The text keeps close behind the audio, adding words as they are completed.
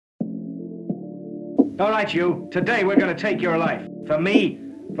All right, you. Today we're going to take your life. For me,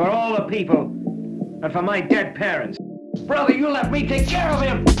 for all the people, and for my dead parents. Brother, you let me take care of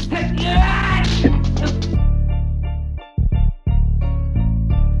him.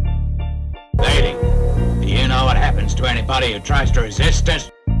 Lady, do you know what happens to anybody who tries to resist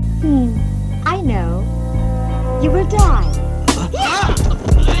us? I know. You will die.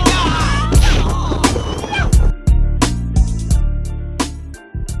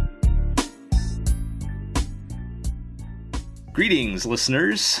 Greetings,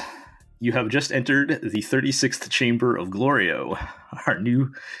 listeners. You have just entered the 36th chamber of GLORIO, our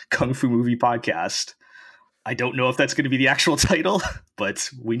new Kung Fu movie podcast. I don't know if that's going to be the actual title, but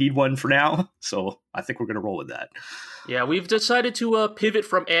we need one for now, so I think we're going to roll with that. Yeah, we've decided to pivot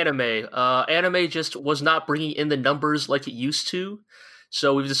from anime. Anime just was not bringing in the numbers like it used to,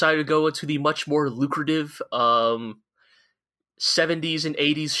 so we've decided to go into the much more lucrative 70s and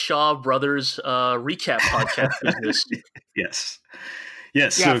 80s Shaw Brothers recap podcast business. Yes. Yeah,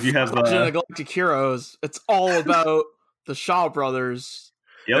 so if you have Legend of the Galactic Heroes, it's all about the Shaw Brothers.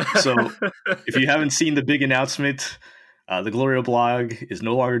 Yep. So if you haven't seen the big announcement, the GLORIO blog is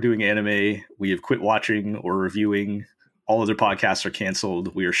no longer doing anime. We have quit watching or reviewing. All other podcasts are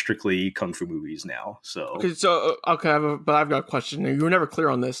canceled. We are strictly Kung Fu movies now. So but I've got a question. You were never clear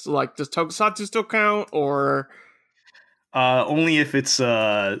on this. Like, does Tokusatsu still count, or only if it's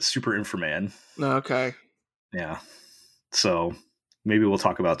Super Inframan? No, okay. Yeah. So maybe we'll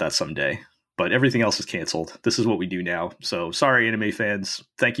talk about that someday. But everything else is canceled. This is what we do now. So sorry, anime fans.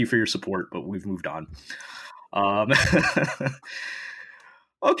 Thank you for your support, but we've moved on.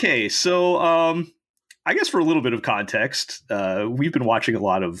 Okay, so I guess for a little bit of context, we've been watching a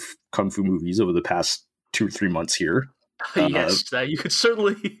lot of Kung Fu movies over the past 2 or 3 months here. Yes, you could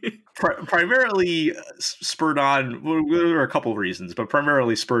certainly... primarily spurred on, well, there are a couple of reasons, but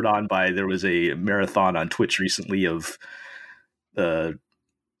primarily spurred on by there was a marathon on Twitch recently of the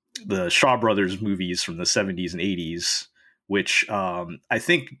Shaw Brothers movies from the 70s and 80s, which I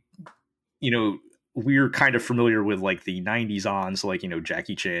think, we're kind of familiar with like the 90s on, so like,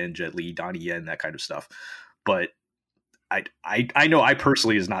 Jackie Chan, Jet Li, Donnie Yen, that kind of stuff. But I know I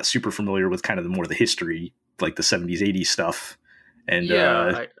personally is not super familiar with kind of the history, like the 70s, 80s stuff. And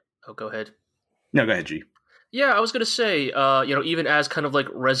go ahead. No, go ahead, G. Yeah, I was gonna say, even as kind of like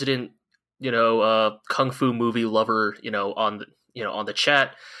resident, kung fu movie lover, on the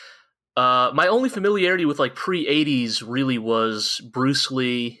chat, my only familiarity with like pre-80s really was Bruce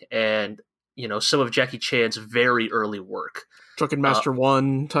Lee and some of Jackie Chan's very early work, Drunken Master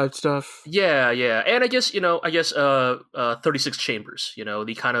 1 type stuff. Yeah, and I guess 36 Chambers,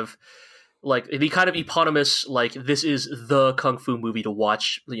 the kind of eponymous, like, this is the kung fu movie to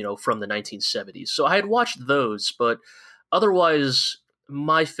watch, from the 1970s. So I had watched those, but otherwise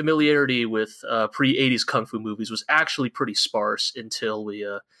my familiarity with pre-80s kung fu movies was actually pretty sparse until we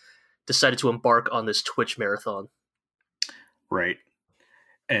decided to embark on this Twitch marathon. Right.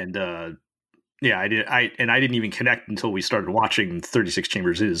 And I didn't even connect until we started watching 36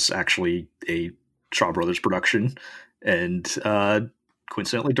 Chambers is actually a Shaw Brothers production, and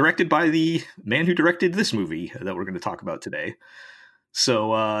coincidentally directed by the man who directed this movie that we're going to talk about today.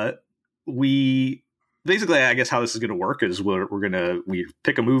 So we basically, I guess how this is going to work is we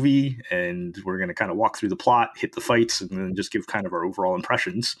pick a movie and we're going to kind of walk through the plot, hit the fights, and then just give kind of our overall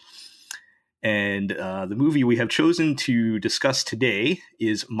impressions. And the movie we have chosen to discuss today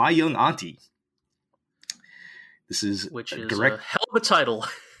is My Young Auntie. Which is a hell of a title.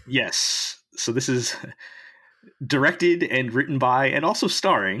 Yes. So this is directed and written by, and also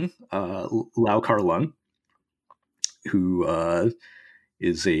starring, Lau Kar-leung, who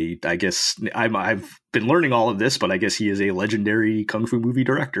is I've been learning all of this, but I guess he is a legendary kung fu movie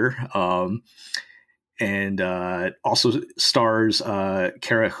director. And also stars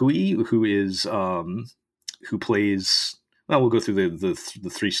Kara Hui, who plays. Well, we'll go through the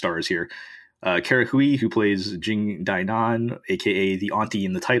 3 stars here. Kara Hui, who plays Jing Dainan, aka the auntie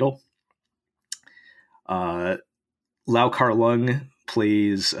in the title. Lau Kar-leung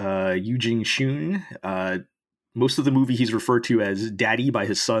plays Yu Jing Shun. Most of the movie he's referred to as Daddy by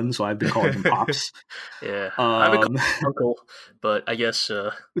his son, so I've been calling him Pops. Yeah, I've been calling him Uncle, but I guess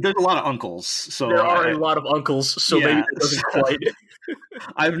there's a lot of uncles. So there are a lot of uncles, so maybe it doesn't quite.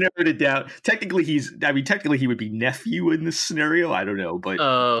 I've narrowed it down. Technically, he would be nephew in this scenario. I don't know, but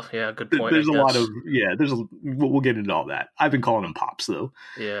yeah, good point. There's we'll get into all that. I've been calling him Pops though.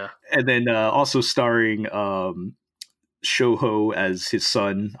 Yeah, and then also starring Shoho as his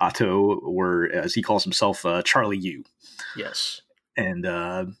son Atto, or as he calls himself, Charlie Yu. Yes, and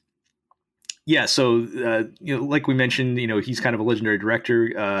so like we mentioned, he's kind of a legendary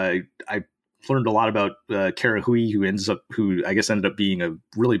director. I learned a lot about Kara Hui, who I guess ended up being a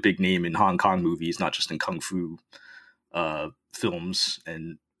really big name in Hong Kong movies, not just in kung fu films,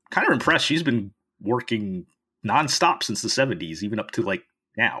 and kind of impressed. She's been working nonstop since the 70s, even up to like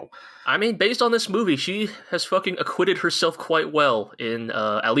now. I mean, based on this movie, she has fucking acquitted herself quite well in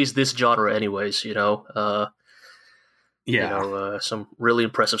at least this genre, anyways. Some really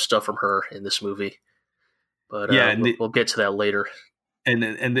impressive stuff from her in this movie. But we'll get to that later. And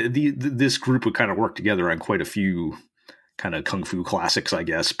this group would kind of work together on quite a few kind of kung fu classics, I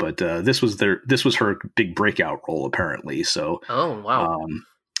guess. But this was her big breakout role, apparently. So, oh wow,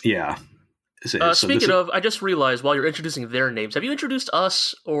 yeah. Speaking of, I just realized while you're introducing their names, have you introduced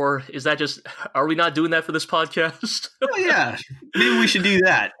us, or is that just? Are we not doing that for this podcast? Oh yeah, maybe we should do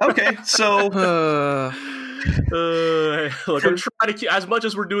that. Okay, so look, I'm trying to, as much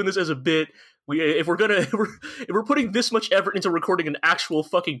as we're doing this as a bit. If we're putting this much effort into recording an actual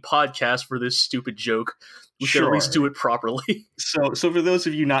fucking podcast for this stupid joke, we should at least do it properly. So for those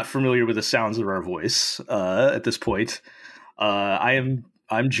of you not familiar with the sounds of our voice at this point, I'm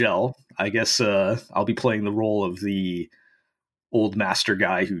Gel. I guess I'll be playing the role of the old master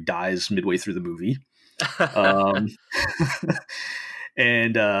guy who dies midway through the movie.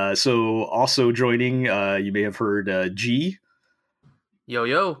 And so also joining, you may have heard G.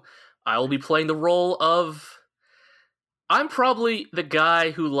 Yo. I will be playing the role of... I'm probably the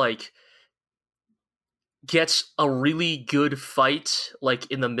guy who, like, gets a really good fight, like,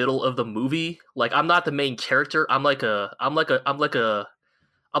 in the middle of the movie. Like, I'm not the main character. I'm like a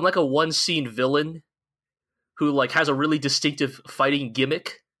one-scene villain who, like, has a really distinctive fighting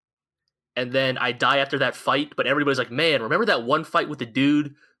gimmick. And then I die after that fight, but everybody's like, man, remember that one fight with the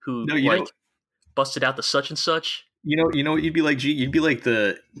dude who, busted out the such and such? You know what you'd be like, G? You'd be like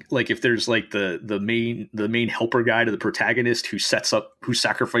if there's like the main helper guy to the protagonist who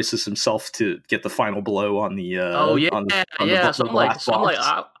sacrifices himself to get the final blow on the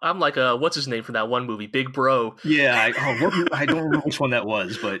I'm like what's his name from that one movie, Big Bro? Yeah, I don't remember which one that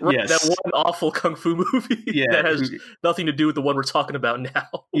was, but right, yes, that one awful kung fu movie that has nothing to do with the one we're talking about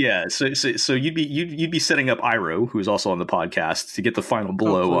now. Yeah, so you'd be setting up Iroh, who's also on the podcast, to get the final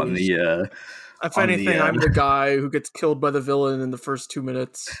blow on the. If anything, I'm the guy who gets killed by the villain in the first 2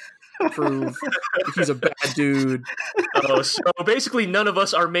 minutes. Prove he's a bad dude. Oh, so basically, none of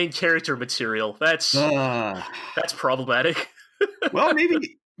us are main character material. That's problematic. Well,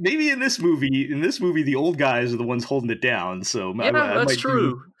 maybe in this movie, the old guys are the ones holding it down. So that's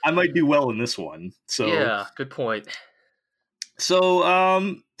true. I might do well in this one. So yeah, good point. So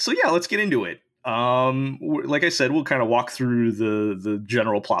yeah, let's get into it. Like I said, we'll kind of walk through the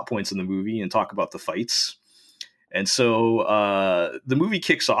general plot points in the movie and talk about the fights. And so the movie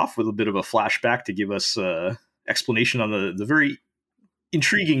kicks off with a bit of a flashback to give us explanation on the very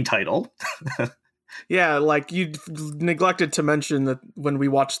intriguing title. Yeah, like you neglected to mention that when we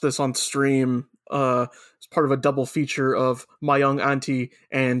watched this on stream, it's part of a double feature of My Young Auntie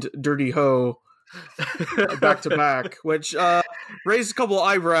and Dirty Ho back to back, which raised a couple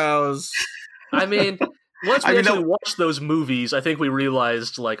eyebrows. I mean, once we watched those movies, I think we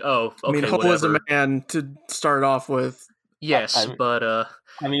realized, like, oh, okay, Ho was a man to start off with. Yes, but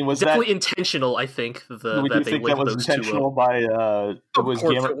was definitely that intentional? I think that they linked those intentional two. It was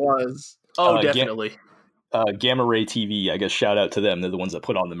Gamma. It was. Oh, definitely. Gamma Ray TV. I guess shout out to them. They're the ones that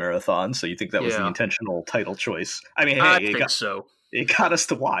put on the marathon. So you think that was the intentional title choice? I mean, I think so. It got us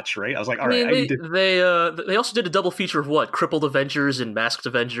to watch, right? I was like, all right. They also did a double feature of what? Crippled Avengers and Masked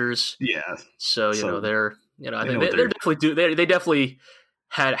Avengers. Yeah. So I think they're definitely they definitely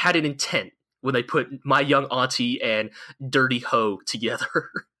had an intent when they put My Young Auntie and Dirty Ho together.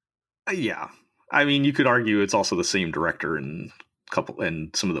 Yeah. I mean, you could argue it's also the same director and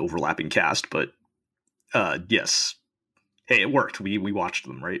some of the overlapping cast, but yes. Hey, it worked. We watched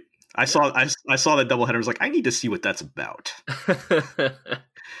them, right? I saw that doubleheader. I was like, I need to see what that's about.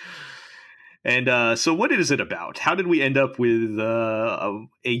 And so what is it about? How did we end up with a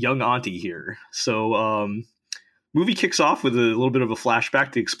young auntie here? So movie kicks off with a little bit of a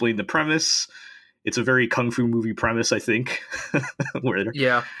flashback to explain the premise. It's a very kung fu movie premise, I think.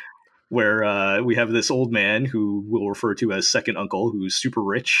 where we have this old man who we'll refer to as second uncle, who's super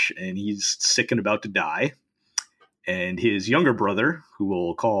rich, and he's sick and about to die. And his younger brother, who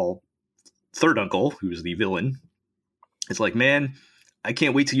we'll call third uncle, who's the villain, is like, man, I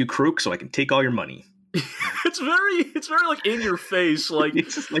can't wait till you croak so I can take all your money. It's very like in your face. Like,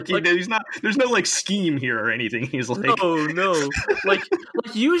 it's just like he's not. There's no like scheme here or anything. He's like, no. like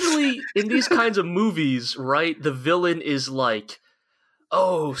usually in these kinds of movies, right? The villain is like,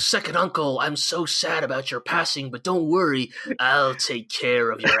 "Oh, second uncle, I'm so sad about your passing, but don't worry, I'll take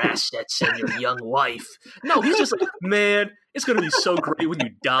care of your assets and your young wife." No, he's just like, "Man, it's gonna be so great when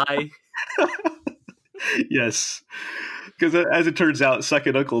you die." Yes, because as it turns out,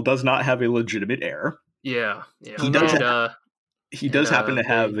 second uncle does not have a legitimate heir. Yeah. He does. And, He does happen to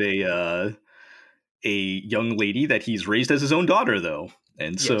have a young lady that he's raised as his own daughter, though,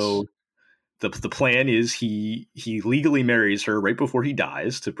 and so the plan is he legally marries her right before he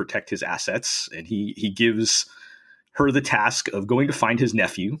dies to protect his assets, and he gives her the task of going to find his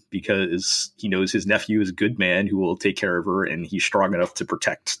nephew because he knows his nephew is a good man who will take care of her, and he's strong enough to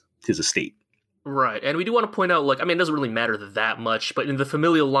protect his estate. Right, and we do want to point out, like, I mean, it doesn't really matter that much, but in the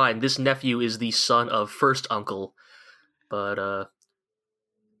familial line, this nephew is the son of first uncle. But I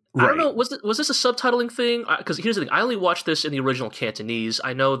don't know, was this a subtitling thing? Because here's the thing, I only watched this in the original Cantonese.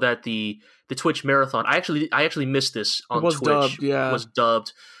 I know that the Twitch marathon, I actually missed this on Twitch. Dubbed, yeah. Was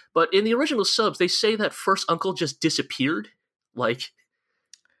dubbed, but in the original subs, they say that first uncle just disappeared. Like,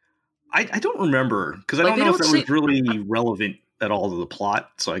 I don't remember because I don't know if that was really relevant at all to the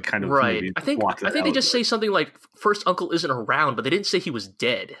plot, so I kind of right. I think they just say something like first uncle isn't around, but they didn't say he was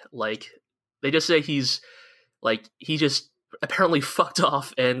dead. Like, they just say he just apparently fucked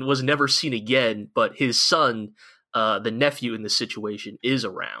off and was never seen again. But his son, the nephew in this situation, is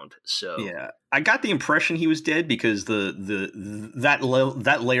around. So yeah, I got the impression he was dead because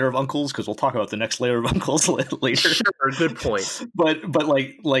that layer of uncles, because we'll talk about the next layer of uncles later. Sure, good point. but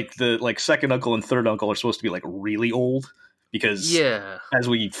like the second uncle and third uncle are supposed to be like really old. Because as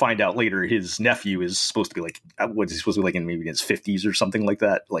we find out later, his nephew is supposed to be like, what is he supposed to be like in maybe his 50s or something like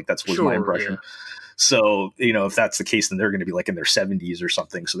that? Like, that's was my impression. Yeah. So, if that's the case, then they're going to be like in their 70s or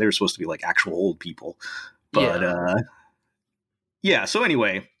something. So they're supposed to be like actual old people. But so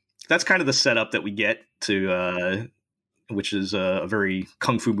anyway, that's kind of the setup that we get to, which is a very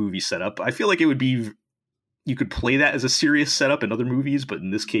kung fu movie setup. I feel like it would be, you could play that as a serious setup in other movies, but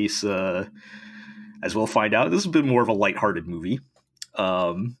in this case, as we'll find out, this is a bit more of a lighthearted movie.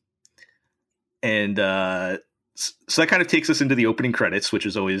 So that kind of takes us into the opening credits, which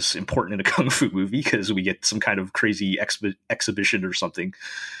is always important in a kung fu movie because we get some kind of crazy exhibition or something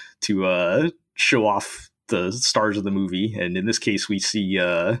to show off the stars of the movie. And in this case, we see,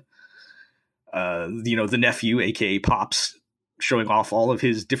 the nephew, aka Pops, showing off all of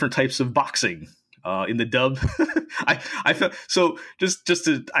his different types of boxing. In the dub, I felt so.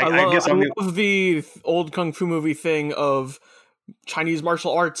 I love the old kung fu movie thing of Chinese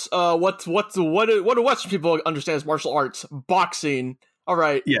martial arts. What do Western people understand as martial arts? Boxing. All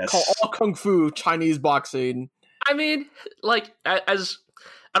right. Yes. Call all kung fu Chinese boxing. I mean, like, as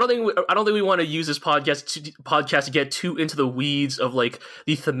I don't think we want to use this podcast to get too into the weeds of like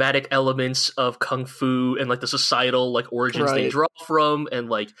the thematic elements of kung fu and like the societal like origins they draw from, and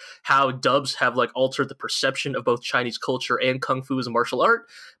like how dubs have like altered the perception of both Chinese culture and kung fu as a martial art.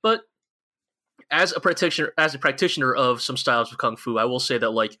 But as a practitioner of some styles of kung fu, I will say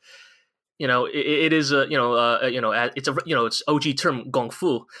that like, it is it's OG term gong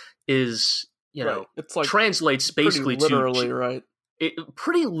fu is it's like translates basically literally right.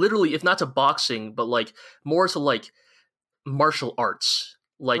 Pretty literally, if not to boxing, but like more to like martial arts.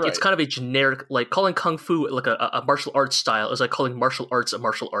 Like it's kind of a generic, like calling kung fu like a martial arts style is like calling martial arts a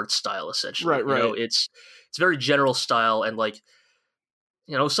martial arts style, essentially. Right. It's very general style, and like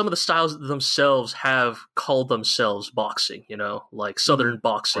some of the styles themselves have called themselves boxing. Like Southern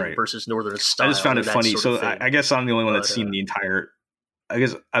boxing versus Northern style. I just found it funny. So I guess I'm the only one that's seen the entire. I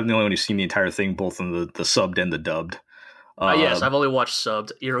guess I'm the only one who's seen the entire thing, both in the subbed and the dubbed. Yes, I've only watched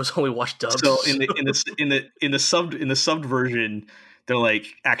subbed. Eero's only watched dubbed. So in the subbed version, they'll like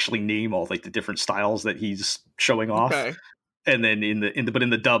actually name all like the different styles that he's showing off. Okay. And then in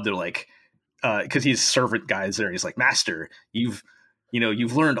the dub, they're like, because he's servant guys there, he's like, "Master, you've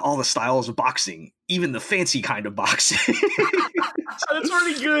learned all the styles of boxing, even the fancy kind of boxing." That's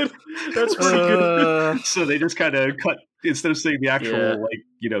pretty good. That's pretty good. So they just kind of cut, instead of saying the actual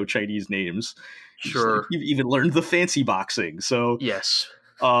Chinese names. Sure. You've even learned the fancy boxing. So yes.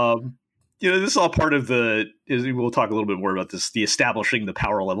 This is all part of we'll talk a little bit more about this, the establishing the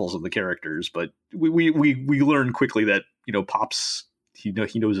power levels of the characters, but we learn quickly that, Pops, he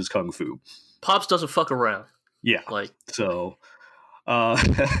knows his kung fu. Pops doesn't fuck around. Yeah. So we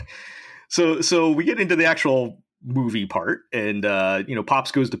get into the actual movie part, and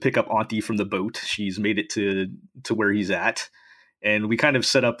Pops goes to pick up Auntie from the boat. She's made it to where he's at. And we kind of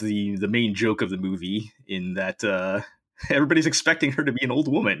set up the main joke of the movie in that everybody's expecting her to be an old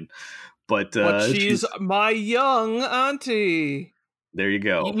woman, but she's my young auntie. There you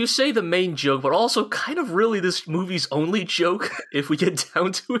go. You say the main joke, but also kind of really this movie's only joke, if we get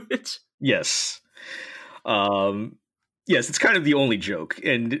down to it. Yes. Yes, it's kind of the only joke,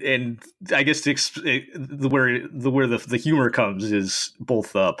 and I guess where the humor comes is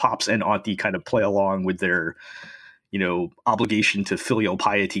both Pops and Auntie kind of play along with their, obligation to filial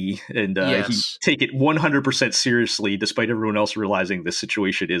piety, and he take it 100% seriously, despite everyone else realizing the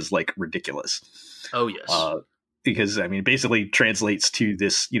situation is like ridiculous. Oh yes, because I mean, basically translates to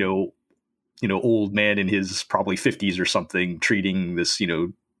this, old man in his probably 50s or something treating this,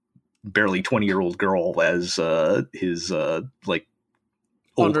 barely 20-year-old girl as his like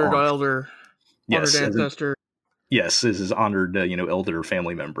old honored aunt. elder, yes, honored ancestor. Yes, as his honored elder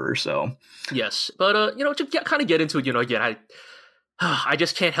family member. So yes, but to kind of get into it, again, I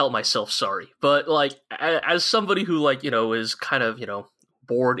just can't help myself. Sorry, but like as somebody who is kind of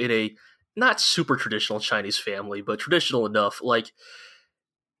born in a not super traditional Chinese family, but traditional enough, like.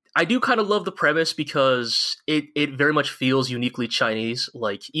 I do kind of love the premise because it very much feels uniquely Chinese.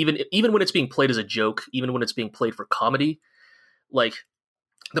 Like even when it's being played as a joke, even when it's being played for comedy, like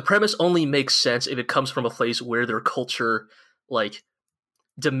the premise only makes sense if it comes from a place where their culture like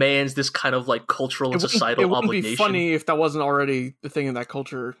demands this kind of like cultural and societal obligation. It wouldn't be funny if that wasn't already the thing in that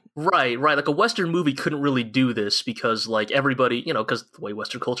culture. Right. Like a Western movie couldn't really do this because like everybody, because the way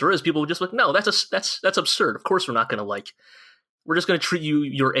Western culture is, people would just like, no, that's absurd. Of course, we're not going to we're just going to treat you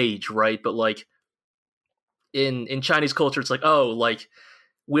your age, right? But like in Chinese culture, it's like, oh, like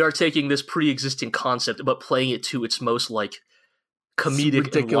we are taking this pre-existing concept but playing it to its most like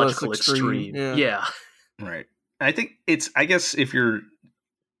comedic and logical extreme. Yeah. Right. I think I guess if you're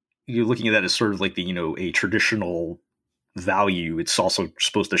looking at that as sort of like the, a traditional value, it's also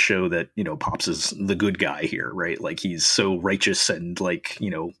supposed to show that, Pops is the good guy here, right? Like he's so righteous and like,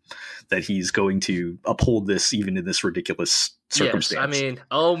 that he's going to uphold this even in this ridiculous circumstance. Yes, I mean,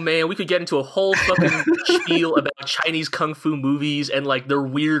 oh man, we could get into a whole fucking spiel about Chinese kung fu movies and like their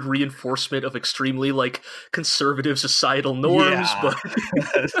weird reinforcement of extremely like conservative societal norms. Yeah.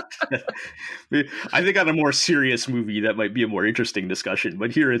 But I think on a more serious movie that might be a more interesting discussion.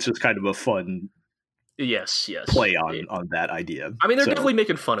 But here it's just kind of a fun yes play on that idea. I mean, they're definitely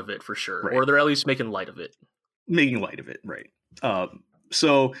making fun of it for sure, right. Or they're at least making light of it. Right.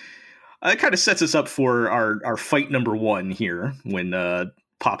 So it kind of sets us up for our fight number one here when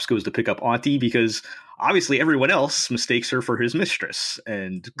Pops goes to pick up Auntie, because obviously everyone else mistakes her for his mistress,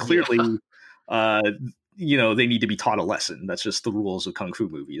 and clearly they need to be taught a lesson. That's just the rules of kung fu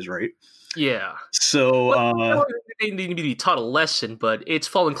movies, right? Yeah. So they need to be taught a lesson, but it's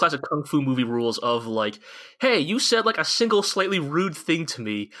following classic kung fu movie rules of like, hey, you said like a single slightly rude thing to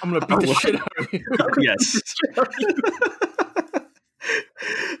me, I'm gonna beat the shit out of you. Yes.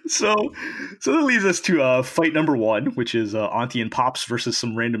 So that leads us to fight number one, which is Auntie and Pops versus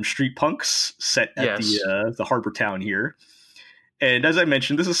some random street punks set at the harbor town here. And as I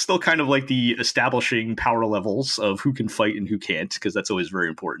mentioned, this is still kind of like the establishing power levels of who can fight and who can't, because that's always very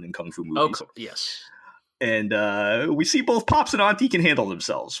important in kung fu movies. Oh, yes. And we see both Pops and Auntie can handle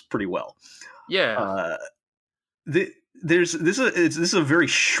themselves pretty well. Yeah. This is a very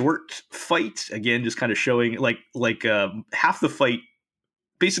short fight. Again, just kind of showing like half the fight.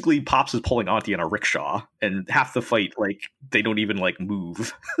 Basically, Pops is pulling Auntie on a rickshaw, and half the fight, like, they don't even, like,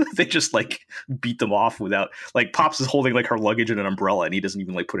 move. They just, like, beat them off without... Like, Pops is holding, like, her luggage and an umbrella, and he doesn't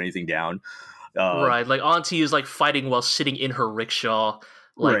even, like, put anything down. Right, like, Auntie is, like, fighting while sitting in her rickshaw.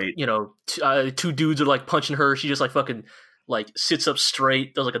 Like, right. Two dudes are, like, punching her. She just, like, fucking, like, sits up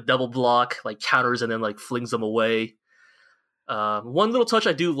straight, does, like, a double block, like, counters, and then, like, flings them away. One little touch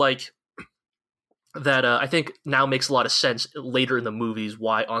I do like... that I think now makes a lot of sense later in the movies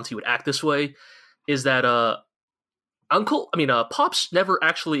why Auntie would act this way, is that Pops never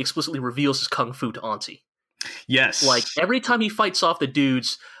actually explicitly reveals his kung fu to Auntie. Yes. Like, every time he fights off the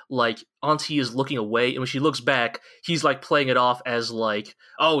dudes, like, Auntie is looking away, and when she looks back, he's, like, playing it off as, like,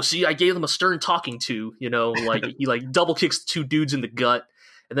 oh, see, I gave them a stern talking to, like, he, like, double kicks two dudes in the gut,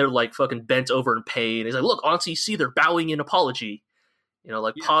 and they're, like, fucking bent over in pain. He's like, look, Auntie, see, they're bowing in apology.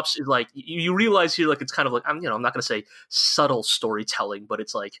 Pops is like, you realize here, like, it's kind of like, I'm not going to say subtle storytelling, but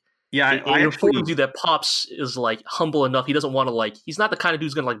it's like, it informs you that Pops is, like, humble enough. He doesn't want to, like, he's not the kind of dude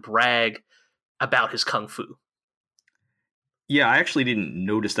who's going to, like, brag about his kung fu. Yeah, I actually didn't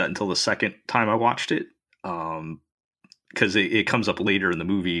notice that until the second time I watched it. Because it comes up later in the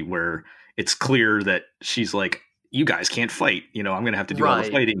movie where it's clear that she's like, you guys can't fight. I'm going to have to do all the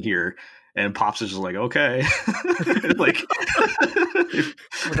fighting here. And Pops is just like, okay. Like,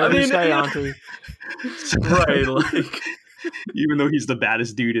 whatever you say, Auntie. Right, like, even though he's the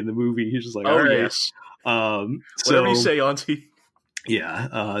baddest dude in the movie, he's just like, oh, all right. Yes. Whatever you say, Auntie.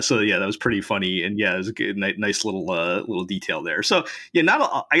 Yeah. So yeah, that was pretty funny, and yeah, it was a good, nice little detail there. So yeah,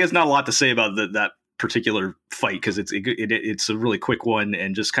 I guess not a lot to say about that particular fight because it's a really quick one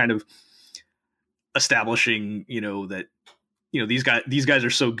and just kind of establishing, that these guys are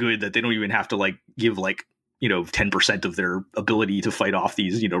so good that they don't even have to like give like 10% of their ability to fight off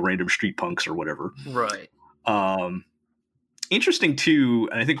these random street punks or whatever. Right. Interesting too,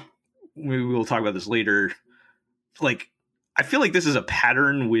 and I think we will talk about this later. Like, I feel like this is a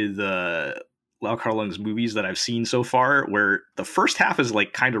pattern with Lau Kar-leung's movies that I've seen so far, where the first half is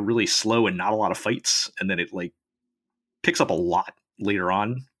like kind of really slow and not a lot of fights, and then it like picks up a lot later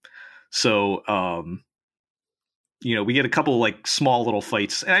on. So, we get a couple like small little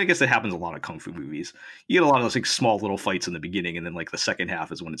fights, and I guess that happens a lot of kung fu movies. You get a lot of those like small little fights in the beginning, and then like the second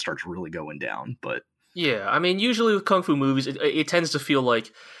half is when it starts really going down. But yeah, I mean, usually with kung fu movies, it tends to feel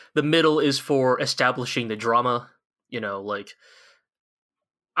like the middle is for establishing the drama. Like,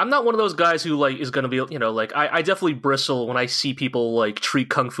 I'm not one of those guys who like is going to be, like I definitely bristle when I see people like treat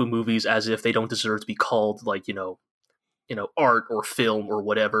kung fu movies as if they don't deserve to be called like art or film or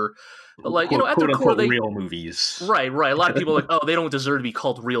whatever. But like quote, at their core, they real movies. Right. A lot of people are like, oh, they don't deserve to be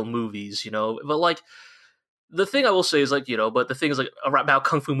called real movies, But like the thing I will say is like but the thing is like about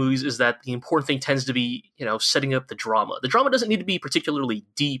kung fu movies is that the important thing tends to be setting up the drama. The drama doesn't need to be particularly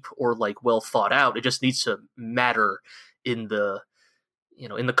deep or like well thought out. It just needs to matter in the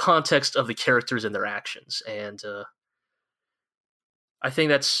in the context of the characters and their actions. And I think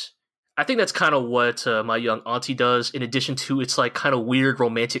that's kind of what My Young Auntie does, in addition to its like kind of weird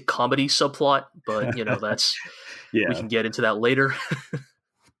romantic comedy subplot. But that's yeah, we can get into that later.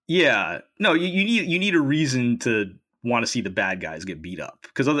 Yeah, no, you need a reason to want to see the bad guys get beat up,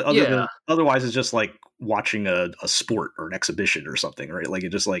 because otherwise it's just like watching a sport or an exhibition or something, right? Like it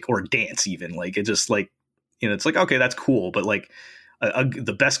just like, or a dance even, like it just like it's like, okay, that's cool, but like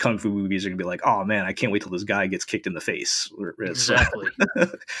the best kung fu movies are gonna be like, oh man, I can't wait till this guy gets kicked in the face. Exactly.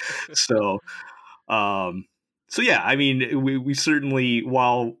 So yeah, I mean, we certainly,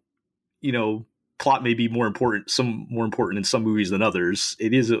 while plot may be more important in some movies than others,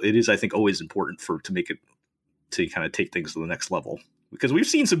 it is I think always important to kind of take things to the next level, because we've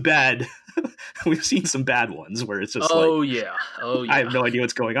seen some bad ones where it's just yeah, I have no idea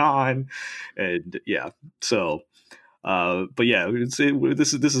what's going on, and yeah, so but yeah, this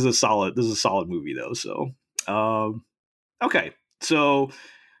is a solid movie though. So okay, so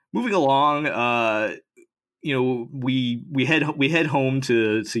moving along, we head home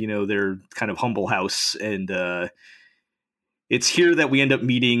to their kind of humble house, and it's here that we end up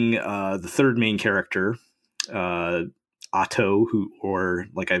meeting the third main character, Otto, or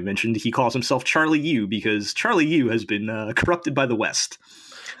like I mentioned, he calls himself Charlie Yu because Charlie Yu has been corrupted by the West.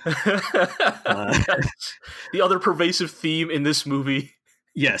 The other pervasive theme in this movie.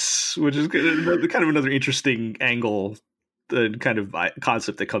 Yes, which is kind of another interesting angle, the kind of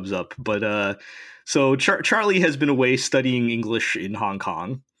concept that comes up. But so Charlie has been away studying English in Hong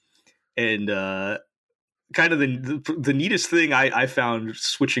Kong, and kind of the neatest thing I found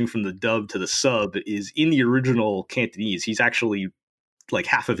switching from the dub to the sub is in the original Cantonese, he's actually like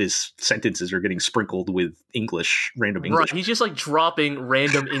half of his sentences are getting sprinkled with random English. Right, he's just like dropping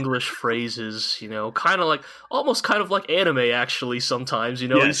random English phrases, kind of like almost kind of like anime actually sometimes,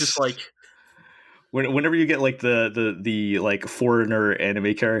 Yes. He's just like whenever you get like the like foreigner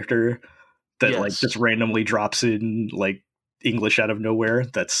anime character that like just randomly drops in like English out of nowhere,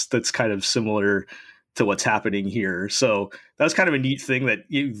 that's kind of similar to what's happening here. So that's kind of a neat thing that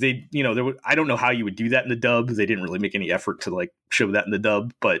I don't know how you would do that in the dub. They didn't really make any effort to like show that in the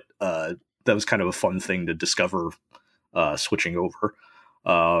dub, but that was kind of a fun thing to discover switching over.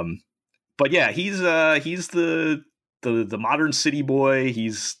 But yeah, he's the modern city boy.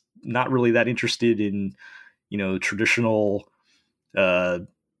 He's not really that interested in traditional the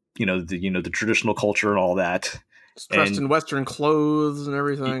traditional culture and all that. He's dressed in Western clothes and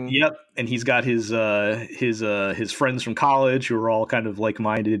everything. Yep, and he's got his friends from college who are all kind of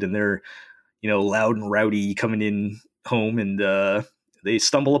like-minded, and they're loud and rowdy coming in home, and they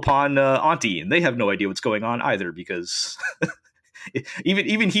stumble upon Auntie, and they have no idea what's going on either, because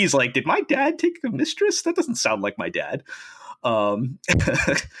even he's like, did my dad take a mistress? That doesn't sound like my dad. And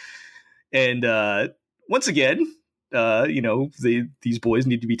once again, these boys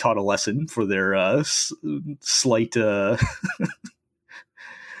need to be taught a lesson for their slight,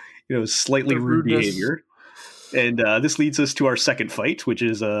 slightly rude behavior. And this leads us to our second fight, which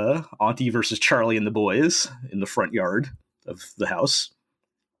is Auntie versus Charlie and the boys in the front yard of the house.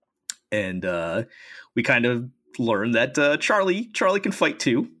 And we kind of learn that Charlie can fight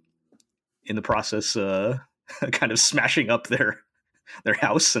too, in the process kind of smashing up their their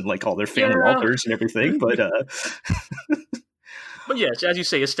house and like all their family Yeah. altars and everything. But But yes, as you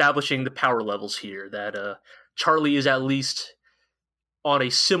say, establishing the power levels here, that Charlie is at least on a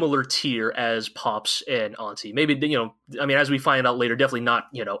similar tier as Pops and Auntie. Maybe, I mean, as we find out later, definitely not,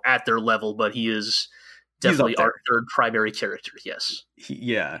 at their level, but he is definitely our third primary character. Yes.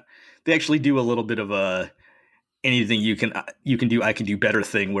 Yeah. They actually do a little bit of a anything you can do, I can do better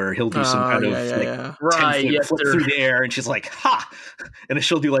thing, where he'll do some kind of 10-foot flip through the air, and she's like, ha! And then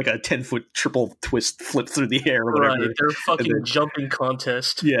she'll do like a 10-foot triple twist flip through the air or whatever. Right, their fucking jumping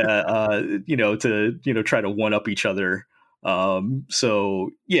contest. Yeah, to try to one up each other.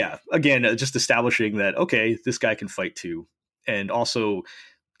 So yeah, again, just establishing that, okay, this guy can fight too. And also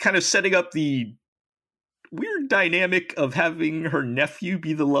kind of setting up the weird dynamic of having her nephew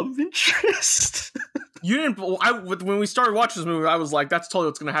be the love interest. You didn't. When we started watching this movie, I was like, "That's totally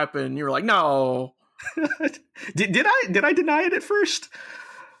what's going to happen." You were like, "No." Did I deny it at first?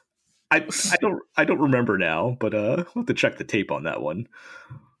 I don't remember now, but we'll have to check the tape on that one.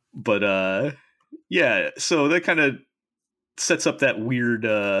 But yeah, so that kind of sets up that weird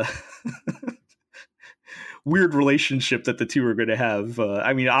weird relationship that the two are going to have.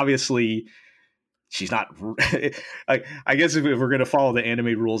 I mean, obviously, she's not. I guess if we're going to follow the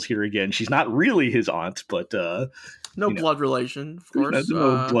anime rules here again, she's not really his aunt, but no blood relation, of course.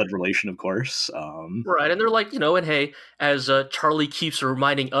 No blood relation, of course. Right, and they're like, and hey, as Charlie keeps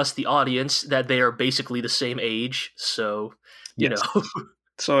reminding us, the audience, that they are basically the same age, so you know.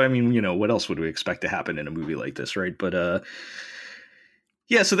 So I mean, what else would we expect to happen in a movie like this, right? But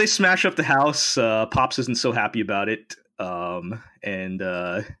yeah, so they smash up the house. Pops isn't so happy about it, and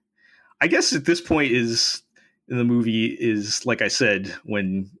I guess at this point in the movie is, like I said,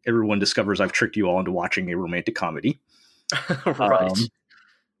 when everyone discovers I've tricked you all into watching a romantic comedy. Right.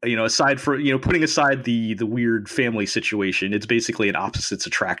 Aside for, putting aside the weird family situation, it's basically an opposites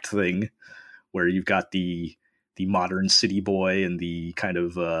attract thing, where you've got the modern city boy and the kind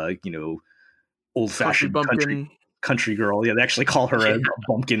of, old fashioned country girl. Yeah. They actually call her a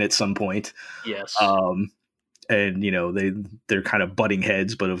bumpkin at some point. Yes. And they're kind of butting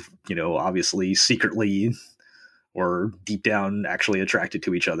heads, but obviously secretly or deep down actually attracted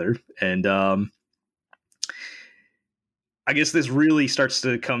to each other. And I guess this really starts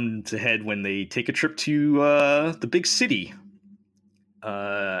to come to head when they take a trip to the big city.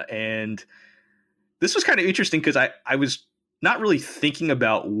 And this was kind of interesting because I was not really thinking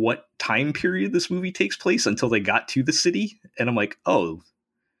about what time period this movie takes place until they got to the city. And I'm like, oh,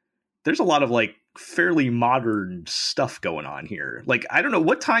 there's a lot of like fairly modern stuff going on here. Like, I don't know,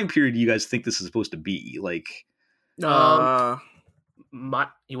 what time period do you guys think this is supposed to be? Like, you want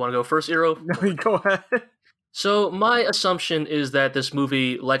to go first, Eero? No, go ahead. So my assumption is that this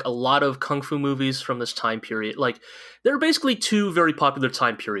movie, like a lot of kung fu movies from this time period, like there are basically two very popular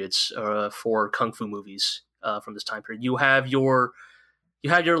time periods for kung fu movies from this time period. You have your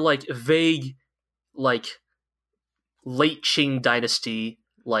like vague, like late Qing dynasty,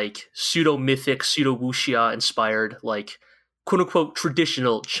 like pseudo-mythic, pseudo-wuxia inspired, like quote-unquote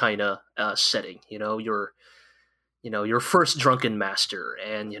traditional China setting, your first drunken master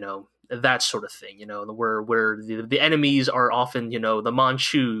and, that sort of thing, where the enemies are often, the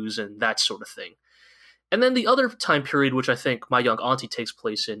Manchus and that sort of thing. And then the other time period, which I think My Young Auntie takes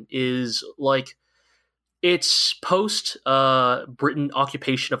place in, is like, it's post Britain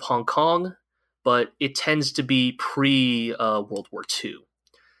occupation of Hong Kong, but it tends to be pre World War II.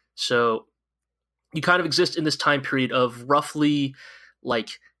 So you kind of exist in this time period of roughly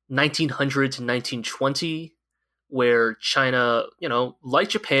like 1900 to 1920, where China, like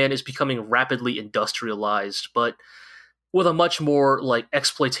Japan, is becoming rapidly industrialized, but with a much more like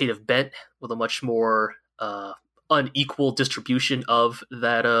exploitative bent, with a much more unequal distribution of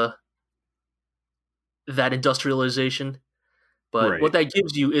that industrialization. But right. What that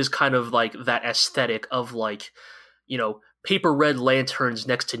gives you is kind of like that aesthetic of like, paper red lanterns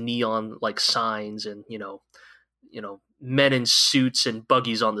next to neon like signs and, men in suits and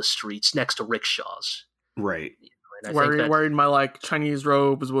buggies on the streets next to rickshaws. Right. Wearing my like Chinese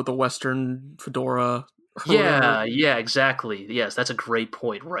robes with a Western fedora. Yeah, exactly. Yes, that's a great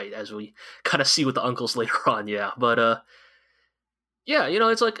point, right? As we kind of see with the uncles later on, yeah. But yeah,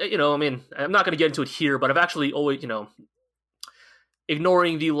 it's like, I mean, I'm not going to get into it here, but I've actually always,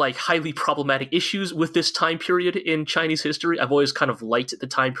 ignoring the like highly problematic issues with this time period in Chinese history, I've always kind of liked the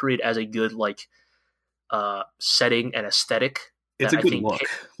time period as a good like setting and aesthetic. It's a good look.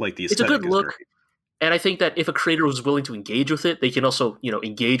 Like the aesthetic, it's a good look. Great. And I think that if a creator was willing to engage with it, they can also,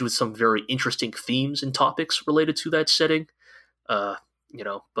 engage with some very interesting themes and topics related to that setting. But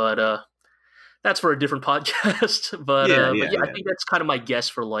that's for a different podcast. But yeah, I think that's kind of my guess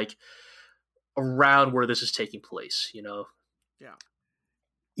for like around where this is taking place. Yeah.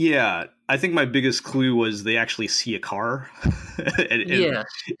 Yeah, I think my biggest clue was they actually see a car. Yeah.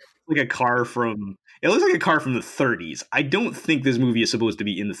 Like a car from it looks like a car from the 30s. I don't think this movie is supposed to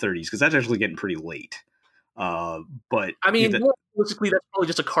be in the 30s because that's actually getting pretty late. But I mean, realistically, that's probably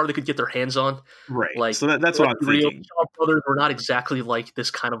just a car they could get their hands on. right. Like, So that's what I'm thinking. Shaw Brothers were not exactly like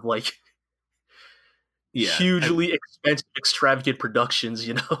this kind of like hugely expensive, extravagant productions.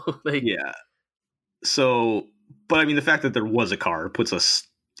 Yeah. So, but I mean, the fact that there was a car puts us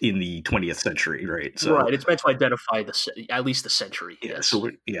in the 20th century, right? So, right. It's meant to identify at least the century. Yeah. Yes.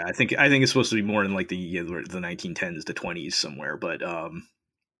 So I think it's supposed to be more in like the 1910s to 20s somewhere. But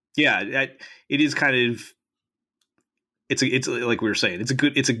it is kind of it's like we were saying,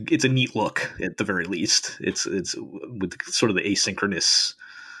 it's a neat look at the very least. It's with sort of the asynchronous,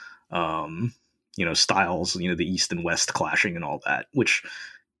 styles, the East and West clashing and all that, which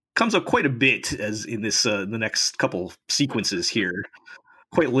comes up quite a bit as in this the next couple sequences here.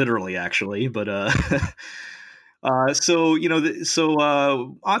 Quite literally, actually, but so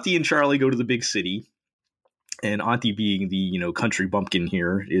Auntie and Charlie go to the big city, and Auntie, being the country bumpkin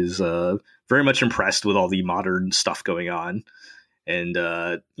here, is very much impressed with all the modern stuff going on, and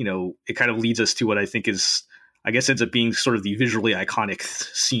it kind of leads us to what I think is, I guess, ends up being sort of the visually iconic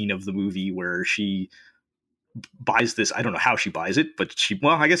scene of the movie where she buys this. I don't know how she buys it, but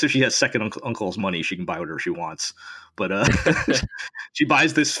I guess if she has second uncle's money, she can buy whatever she wants. But she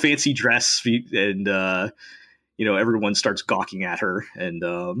buys this fancy dress, and everyone starts gawking at her. And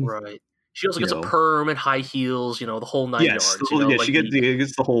right, she also gets a perm and high heels. The whole nine yards. She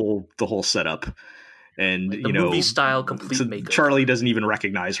gets the whole setup, and like the movie style complete makeup. Charlie doesn't even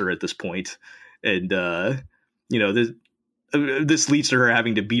recognize her at this point, and this leads to her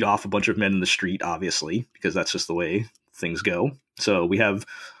having to beat off a bunch of men in the street, obviously, because that's just the way things go. So we have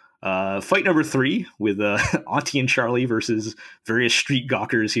fight number 3 with Auntie and Charlie versus various street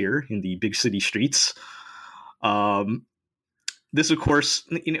gawkers here in the big city streets. This, of course,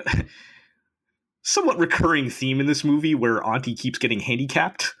 somewhat recurring theme in this movie where Auntie keeps getting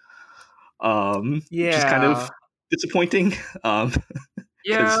handicapped. Which is kind of disappointing. I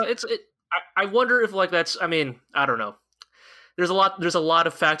wonder if like that's. I mean, I don't know. There's a lot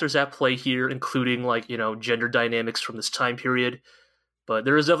of factors at play here, including like gender dynamics from this time period. But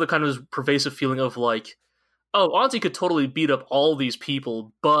there is definitely kind of this pervasive feeling of like, oh, Auntie could totally beat up all these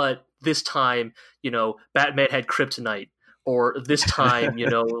people, but this time, Batman had kryptonite, or this time,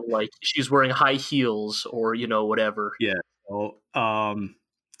 like she's wearing high heels, or whatever. Yeah. Well,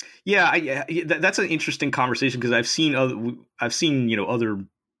 that's an interesting conversation because I've seen other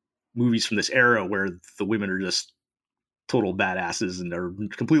movies from this era where the women are just total badasses and are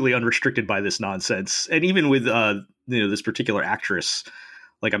completely unrestricted by this nonsense. And even with this particular actress,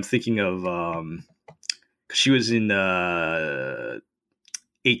 like I'm thinking of she was in 8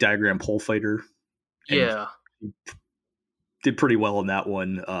 Diagram Pole Fighter. Yeah. Did pretty well in that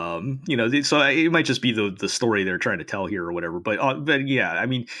one. So it might just be the story they're trying to tell here or whatever. But yeah, I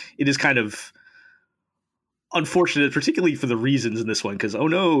mean, it is kind of unfortunate, particularly for the reasons in this one, because oh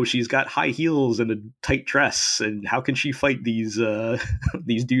no, she's got high heels and a tight dress, and how can she fight these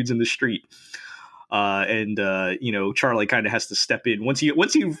these dudes in the street? Charlie kind of has to step in once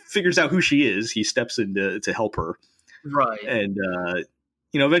he figures out who she is. He steps in to help her, right? And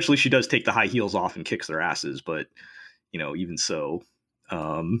eventually she does take the high heels off and kicks their asses, but even so,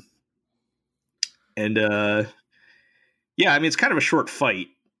 I mean, it's kind of a short fight.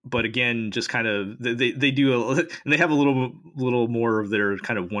 But again, just kind of they do and they have a little more of their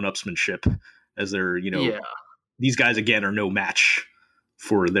kind of one-upsmanship as they're these guys again are no match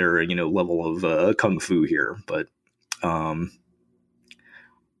for their level of kung fu here. But I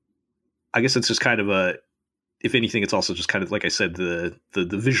guess it's just kind of if anything, it's also just kind of like I said, the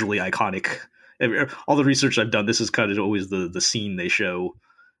visually iconic. All the research I've done, this is kind of always the scene they show.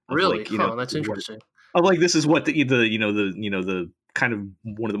 Really, that's interesting. Of like this is what the kind of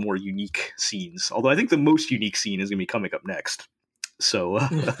one of the more unique scenes. Although I think the most unique scene is going to be coming up next. So, as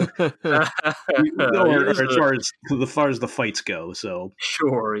far as the fights go, so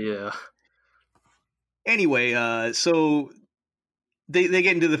sure, yeah. Anyway, so they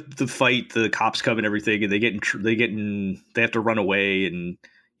get into the fight. The cops come and everything, and they have to run away. And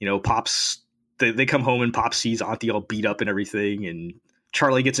Pops they come home and Pop sees Auntie all beat up and everything, and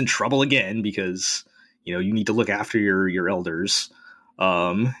Charlie gets in trouble again because you need to look after your elders.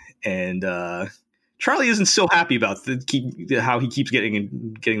 And Charlie isn't so happy about how he keeps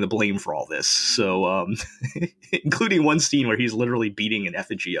getting the blame for all this. So, including one scene where he's literally beating an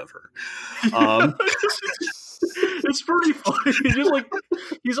effigy of her. It's pretty funny.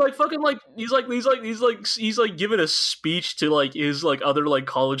 He's like giving a speech to like his like other like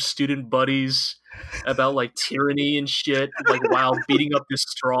college student buddies about like tyranny and shit, like while beating up this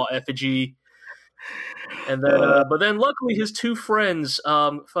straw effigy. And then, but then luckily his two friends,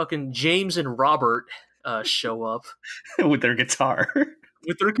 fucking James and Robert, show up with their guitar.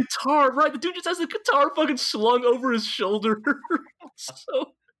 With their guitar, right? The dude just has the guitar fucking slung over his shoulder.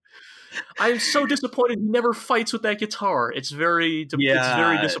 So I'm so disappointed he never fights with that guitar. It's very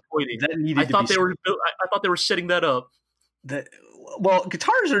disappointing. I thought they were setting that up. Well,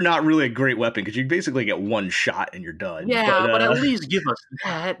 guitars are not really a great weapon because you basically get one shot and you're done. Yeah, but at least give us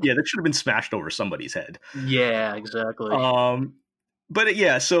that. Yeah, that should have been smashed over somebody's head. Yeah, exactly. But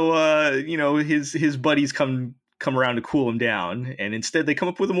yeah, so his buddies come around to cool him down, and instead they come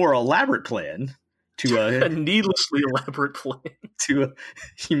up with a more elaborate plan to a needlessly elaborate plan to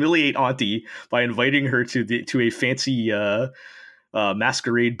humiliate Auntie by inviting her to a fancy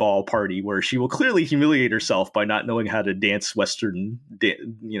masquerade ball party where she will clearly humiliate herself by not knowing how to dance Western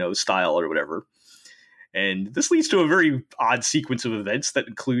style or whatever. And this leads to a very odd sequence of events that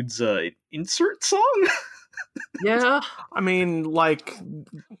includes an insert song. Yeah, I mean, like,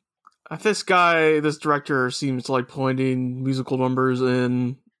 this director seems to like pointing musical numbers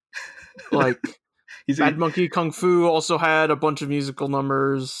in, like, Bad Monkey Kung Fu also had a bunch of musical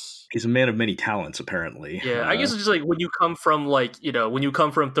numbers. He's a man of many talents, apparently. Yeah, I guess it's just like when you come from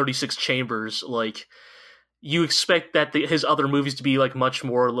 36 Chambers, like, you expect that his other movies to be like much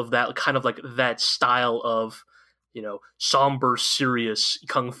more of that kind of like that style of, somber, serious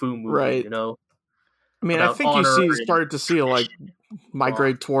kung fu movie, right? I mean, I think you started to see like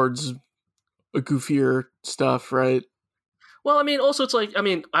migrate towards a goofier stuff, right? Well, I mean, also it's like, I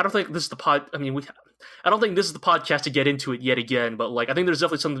don't think this is the I don't think this is the podcast to get into it yet again, but like I think there's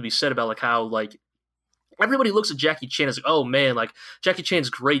definitely something to be said about like how like everybody looks at Jackie Chan as like, oh man, like Jackie Chan's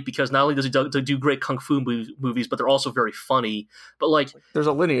great because not only does he do great kung fu movies, but they're also very funny. But like, there's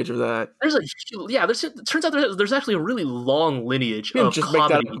a lineage of that. It turns out there's actually a really long lineage of just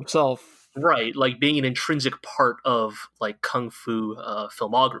comedy. Make that himself. Right, like being an intrinsic part of like kung fu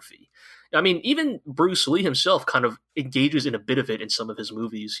filmography. I mean, even Bruce Lee himself kind of engages in a bit of it in some of his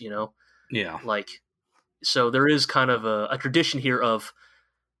movies, Yeah. Like, so there is kind of a tradition here of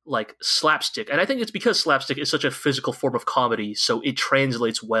like slapstick, and I think it's because slapstick is such a physical form of comedy, so it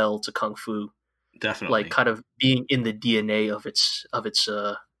translates well to kung fu. Definitely, like kind of being in the DNA of its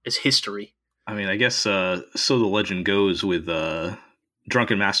history. I mean, I guess so. The legend goes with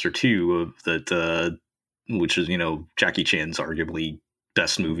Drunken Master 2 which is Jackie Chan's arguably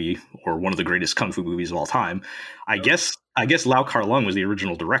best movie or one of the greatest kung fu movies of all time. I guess Lau Kar-leung was the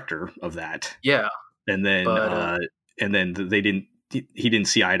original director of that. Yeah, and then he didn't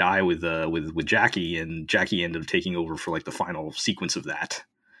see eye to eye with Jackie, and Jackie ended up taking over for like the final sequence of that.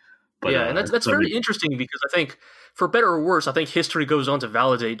 But, yeah, and that's very interesting because I think, for better or worse, I think history goes on to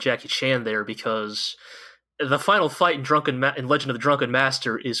validate Jackie Chan there because the final fight in Legend of the Drunken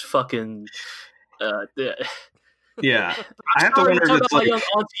Master is fucking. Yeah, I have to wonder. Talk about Young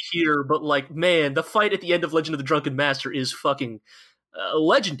Auntie here, but like, man, the fight at the end of Legend of the Drunken Master is fucking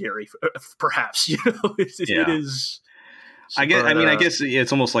legendary. Perhaps it is. I guess. I guess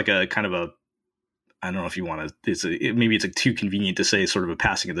it's almost like a kind of a. I don't know if you want to. Maybe it's too convenient to say, sort of a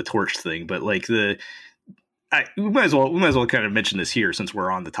passing of the torch thing, but like we might as well kind of mention this here since we're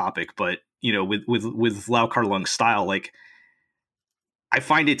on the topic. But with Lau Kar-leung's style, like I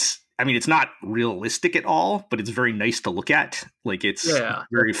find it's not realistic at all, but it's very nice to look at. Like it's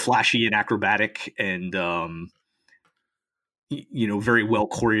very flashy and acrobatic, and very well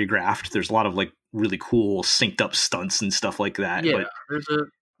choreographed. There's a lot of like really cool synced up stunts and stuff like that. Yeah, but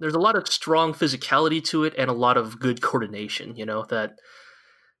there's a lot of strong physicality to it and a lot of good coordination, that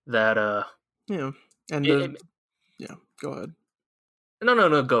yeah. And go ahead.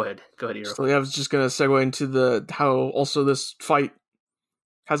 No, go ahead, Hiro. So I was just going to segue into how also this fight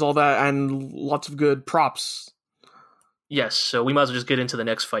has all that and lots of good props. Yes, so we might as well just get into the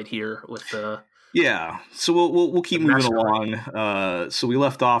next fight here with yeah, so we'll keep moving along. So we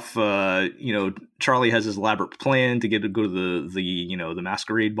left off. Charlie has his elaborate plan to go to the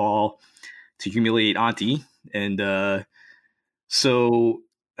masquerade ball to humiliate Auntie, and they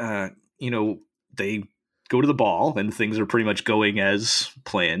go to the ball, and things are pretty much going as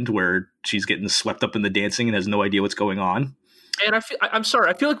planned, where she's getting swept up in the dancing and has no idea what's going on. And I'm sorry,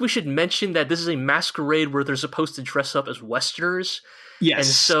 I feel like we should mention that this is a masquerade where they're supposed to dress up as Westerners. Yes. And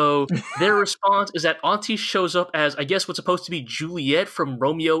so their response is that Auntie shows up as, I guess, what's supposed to be Juliet from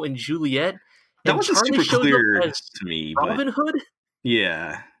Romeo and Juliet. That and wasn't Charlie super clear up as to me. Robin Hood?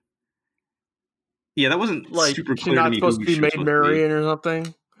 Yeah. Yeah, that wasn't Like, super She's clear to not me. supposed to be Maid Marian or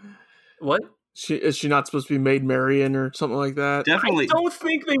something. What? Is she not supposed to be Maid Marian or something like that? Definitely. I don't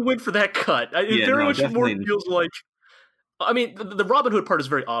think they went for that cut. It very much definitely. more feels like... I mean, the Robin Hood part is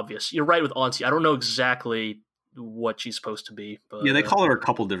very obvious. You're right with Auntie. I don't know exactly what she's supposed to be. But, yeah, they call her a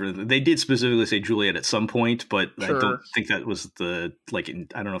couple different... They did specifically say Juliet at some point, but sure. I don't think that was the... I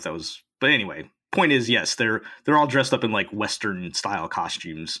don't know if that was... But anyway, point is, yes, they're all dressed up in like Western-style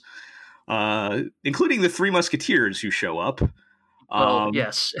costumes, including the Three Musketeers who show up.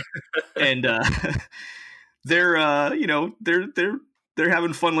 Yes. And they're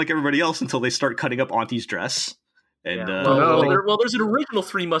having fun like everybody else until they start cutting up Auntie's dress. And there's an original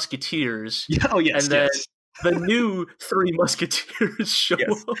Three Musketeers. Oh yes, and then the new Three Musketeers show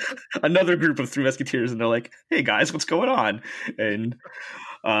up. Another group of Three Musketeers, and they're like, "Hey guys, what's going on?" And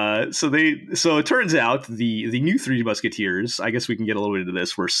so it turns out the new Three Musketeers, I guess we can get a little bit into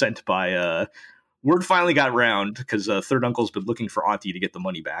this, were sent by word finally got round because Third Uncle's been looking for Auntie to get the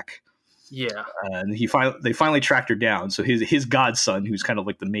money back. Yeah, and they finally tracked her down. So his godson, who's kind of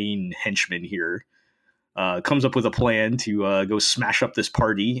like the main henchman here, comes up with a plan to go smash up this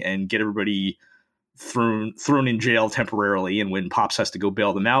party and get everybody thrown in jail temporarily. And when Pops has to go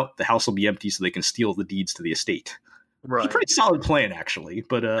bail them out, the house will be empty so they can steal the deeds to the estate. Right. It's a pretty solid plan, actually.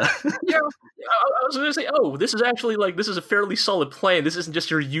 But yeah, I was going to say, this is actually this is a fairly solid plan. This isn't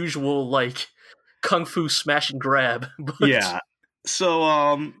just your usual kung fu smash and grab. But... Yeah.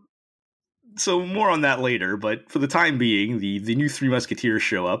 So more on that later. But for the time being, the new Three Musketeers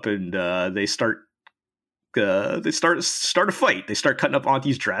show up and they start a fight. They start cutting up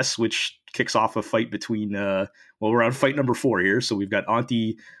Auntie's dress, which kicks off a fight between we're on fight number 4 here. So we've got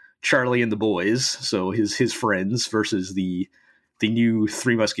Auntie, Charlie, and the boys. So his friends versus the new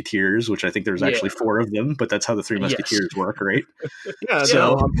Three Musketeers, which I think there's actually 4 of them, but that's how the Three Musketeers work, right? Yeah.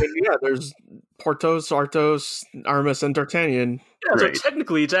 So there's Porthos, Arthos, Aramis, and D'Artagnan. Yeah, right. So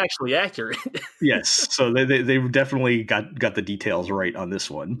technically it's actually accurate. Yes. So they definitely got the details right on this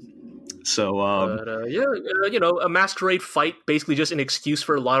one. So, a masquerade fight, basically just an excuse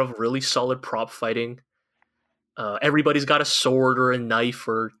for a lot of really solid prop fighting. Everybody's got a sword or a knife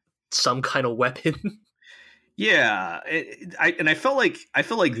or some kind of weapon. Yeah, I felt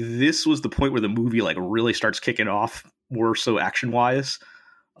like this was the point where the movie really starts kicking off more so action wise.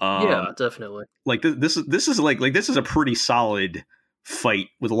 Yeah, definitely. This is a pretty solid fight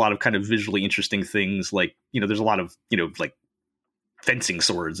with a lot of kind of visually interesting things. There's a lot of fencing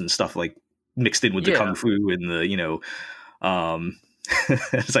swords and stuff mixed in with the kung fu and the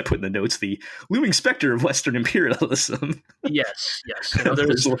as I put in the notes, the looming specter of Western imperialism. Yes.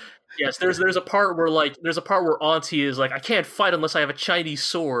 There's a part where Auntie is like, I can't fight unless I have a Chinese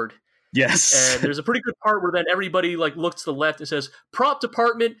sword. Yes. And there's a pretty good part where then everybody looks to the left and says, prop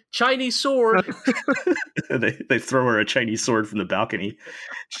department, Chinese sword. they throw her a Chinese sword from the balcony.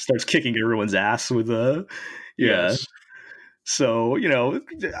 She starts kicking everyone's ass with Yes. So,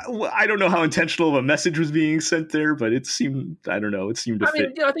 I don't know how intentional of a message was being sent there, but it seemed to fit.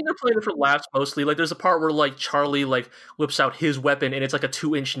 I think they're playing it for laughs mostly. There's a part where Charlie whips out his weapon and it's a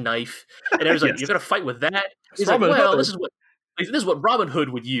 2-inch knife, and everyone's like, "You're gonna fight with that?" He's like, "Well, this is what Robin Hood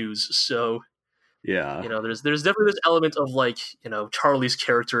would use." So, yeah, there's definitely this element of Charlie's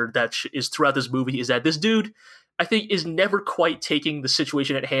character that is throughout this movie is that this dude, I think, is never quite taking the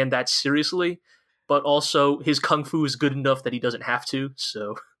situation at hand that seriously. But also, his kung fu is good enough that he doesn't have to.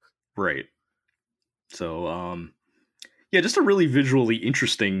 So, right. So, just a really visually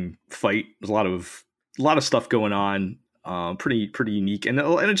interesting fight. There's a lot of stuff going on. Pretty unique, and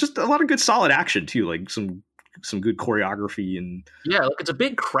just a lot of good solid action too. Some good choreography and it's a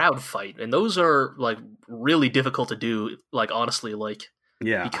big crowd fight, and those are really difficult to do. Honestly,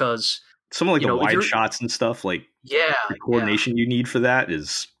 because. Some of the wide shots and stuff, the coordination you need for that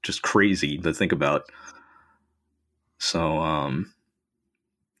is just crazy to think about. So,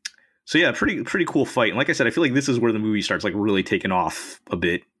 pretty cool fight. And like I said, I feel like this is where the movie starts really taking off a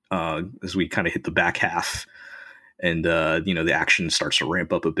bit as we kind of hit the back half, and the action starts to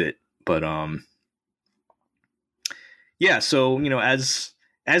ramp up a bit. But so as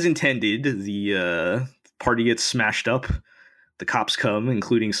intended, the party gets smashed up. The cops come,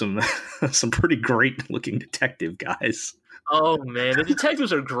 including some pretty great looking detective guys. Oh man, the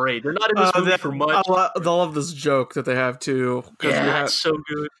detectives are great. They're not in this movie for much. I love this joke that they have too. Yeah, it's so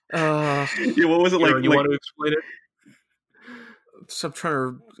good. What was it You want to explain it? So I'm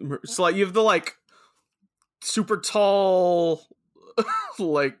trying to. So like you have the like super tall,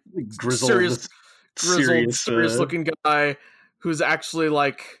 like grizzled, serious looking guy who's actually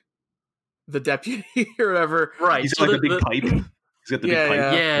like the deputy or whatever. Right. He's So got like a big pipe. He's got the big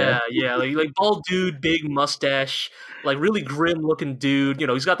pipe. Yeah. Like bald dude, big mustache, like really grim looking dude. You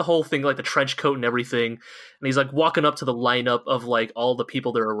know, he's got the whole thing, like the trench coat and everything. And he's like walking up to the lineup of like all the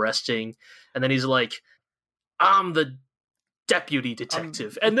people they're arresting. And then he's like, I'm the deputy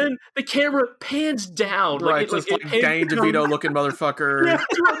detective. And then the camera pans down. Right, Like Danny DeVito looking motherfucker. Yeah,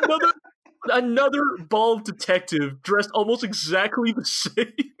 another bald detective dressed almost exactly the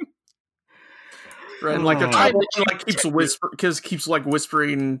same. Right, and like the top one like keeps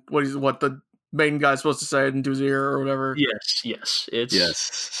whispering what the main guy's supposed to say into his ear or whatever. Yes.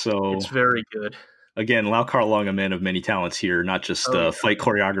 So it's very good. Again, Lau Kar-Leung, a man of many talents here, not just fight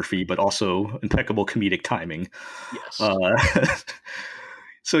choreography, but also impeccable comedic timing. Yes.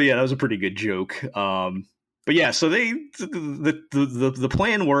 So yeah, that was a pretty good joke. But yeah, so the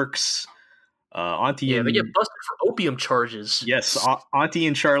plan works. Auntie they get busted for opium charges. Yes, Auntie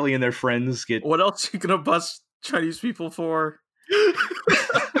and Charlie and their friends get. What else are you gonna bust Chinese people for?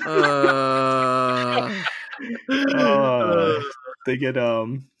 They get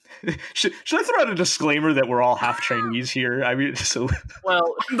Should I throw out a disclaimer that we're all half Chinese here? I mean, so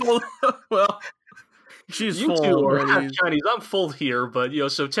well, she's you full two are already. half Chinese. I'm full here, but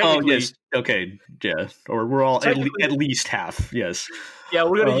so technically, yes, okay, yeah, or we're all at least half. Yes. Yeah,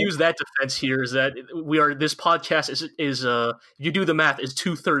 we're going to use that defense here. Is that this podcast is you do the math, is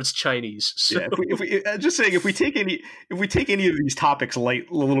 2/3 Chinese. So. Yeah, if we just saying if we take any of these topics a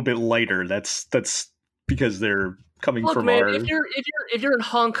little bit lighter, that's because they're coming from man, our. If you're in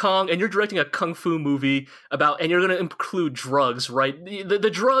Hong Kong and you're directing a kung fu movie and you're going to include drugs, right? The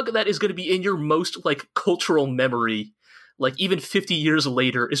drug that is going to be in your most like cultural memory, like even 50 years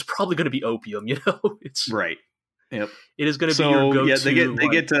later, is probably going to be opium. You know, it's right. Yep. It is going to be your go-to. Yeah, they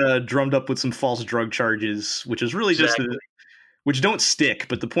get drummed up with some false drug charges, which is really which don't stick.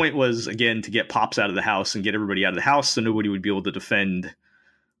 But the point was, again, to get Pops out of the house and get everybody out of the house so nobody would be able to defend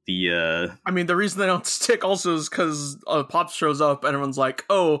the... I mean, the reason they don't stick also is because Pops shows up and everyone's like,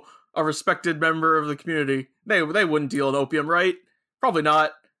 oh, a respected member of the community. They wouldn't deal in opium, right? Probably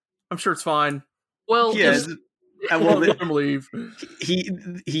not. I'm sure it's fine. Well, yeah. Let them leave. He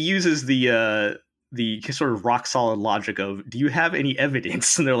uses the sort of rock solid logic of, do you have any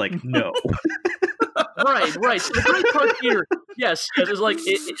evidence? And they're like, no. right. So the great part here, yes, is like,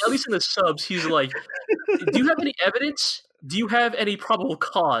 at least in the subs, he's like, do you have any evidence? Do you have any probable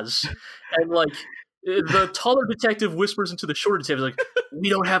cause? And like, the taller detective whispers into the shorter detective, like, we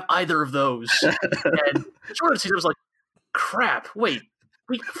don't have either of those. And the shorter detective was like, crap, wait.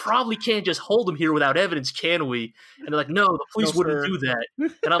 We probably can't just hold him here without evidence, can we? And they're like, no, the police wouldn't do that.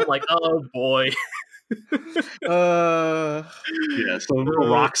 And I'm like, oh boy. Yeah, so a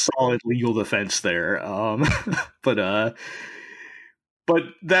rock solid legal defense there. But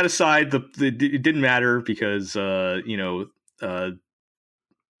that aside, it didn't matter because Third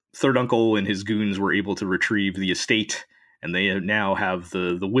Uncle and his goons were able to retrieve the estate, and they now have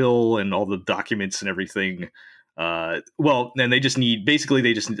the will and all the documents and everything. Well, then they just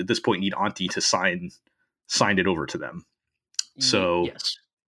at this point need Auntie to sign it over to them. So, yes.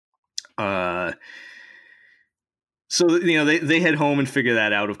 So they head home and figure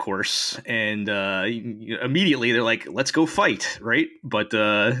that out, of course, and immediately they're like, "Let's go fight!" Right? But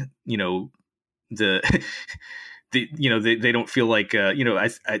they don't feel like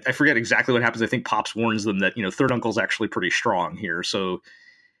I forget exactly what happens. I think Pops warns them that Third Uncle's actually pretty strong here, so.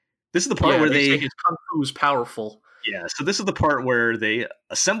 This is the part where they say his kung fu is powerful. Yeah, so this is the part where they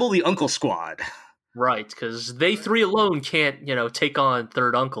assemble the Uncle Squad. Right, because they three alone can't, take on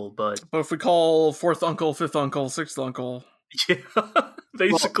Third Uncle, but if we call Fourth Uncle, Fifth Uncle, Sixth Uncle, yeah,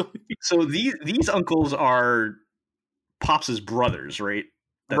 basically. Well, so these uncles are Pops' brothers, right?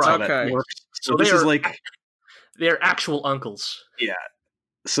 That's how that works. So this is like they're actual uncles. Yeah.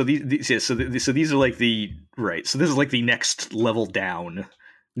 So these are like the right. So this is like the next level down.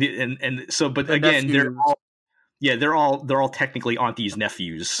 And so, but the again, nephews. they're all technically Auntie's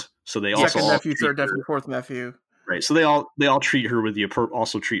nephews. So they second nephew, third nephew, fourth nephew. Right. So they all treat her with the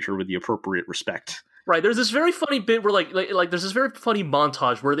appropriate respect. Right. There's this very funny bit where like there's this very funny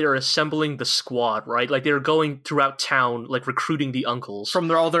montage where they are assembling the squad. Right. Like they're going throughout town, like recruiting the uncles from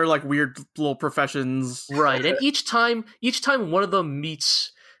all their like weird little professions. Right. And each time one of them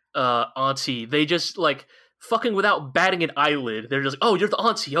meets Auntie, they just like. Fucking without batting an eyelid, they're just like, "Oh, you're the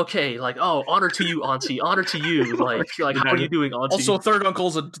Auntie, okay." Like, "Oh, honor to you, Auntie, honor to you." Like, how are you doing, Auntie? Also, Third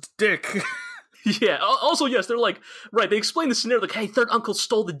Uncle's a dick. Yeah. Also, yes, they're like, right. They explain the scenario like, "Hey, third uncle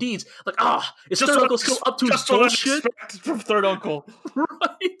stole the deeds." Like, is third uncle still up to his bullshit? From third uncle,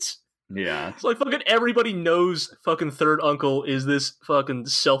 Right. Yeah. It's like fucking everybody knows fucking third uncle is this fucking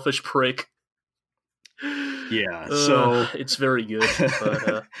selfish prick. Yeah. So it's very good.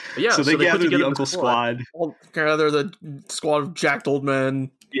 But yeah. so they put gather together the uncle squad. Gather the squad of jacked old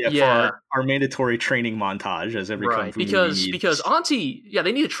men. Yeah, for our mandatory training montage as every kung fu movie needs. Because Auntie,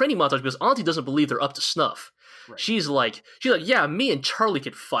 they need a training montage because Auntie doesn't believe they're up to snuff. Right. She's like, yeah, me and Charlie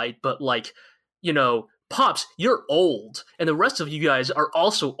could fight, but like, Pops, you're old, and the rest of you guys are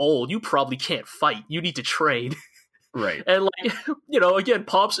also old. You probably can't fight. You need to train. Right. And like, again,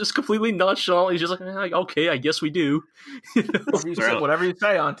 Pops is completely nonchalant. He's just like, okay, I guess we do. Whatever you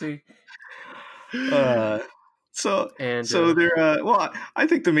say, Auntie. So they're I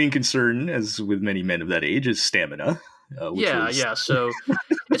think the main concern, as with many men of that age, is stamina. So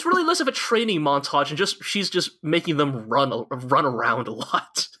it's really less of a training montage, and she's just making them run around a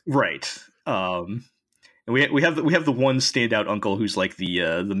lot. Right. And we have the one standout uncle who's like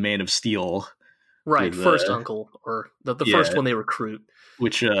the man of steel. Right, first uncle, or the first one they recruit.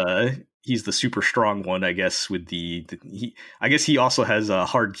 Which he's the super strong one, I guess. With I guess he also has a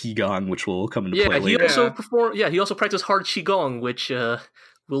hard qigong, which will come into play later. He also practiced hard qigong, which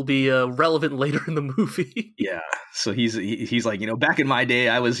will be relevant later in the movie. Yeah, so he's like, back in my day,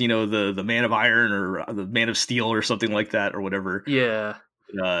 I was the man of iron or the man of steel or something like that or whatever. Yeah.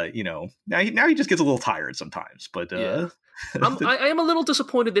 Now he just gets a little tired sometimes, but I am a little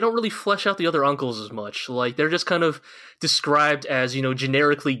disappointed they don't really flesh out the other uncles as much. Like, they're just kind of described as,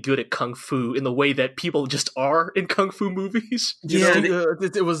 generically good at kung fu in the way that people just are in kung fu movies.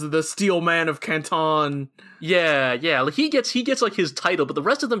 It was the Steel Man of Canton. Yeah. Like, he gets like his title, but the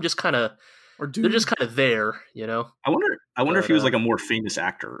rest of them just kind of, they're just kind of there, I wonder if he was like a more famous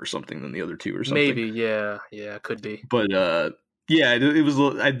actor or something than the other two or something. Maybe, yeah, could be. But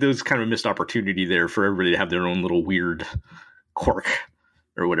it was kind of a missed opportunity there for everybody to have their own little weird quirk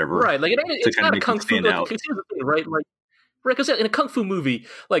or whatever. Right, like it's not a kung fu movie, right? Like, because in a kung fu movie,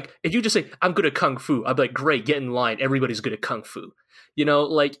 like if you just say I'm good at kung fu, I'd be like, great, get in line. Everybody's good at kung fu.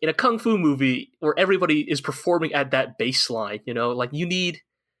 Like in a kung fu movie where everybody is performing at that baseline, like you need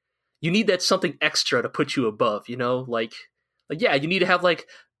that something extra to put you above. Like you need to have like,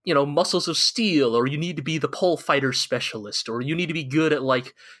 muscles of steel, or you need to be the pole fighter specialist, or you need to be good at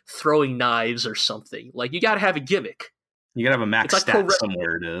like throwing knives or something. Like, you got to have a gimmick. You got to have a max stat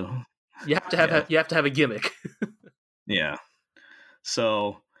somewhere to. You have to have a gimmick. Yeah.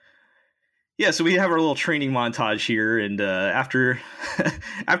 So we have our little training montage here, and after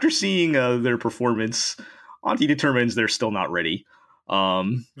seeing their performance, Auntie determines they're still not ready.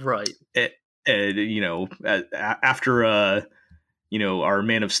 Right. After our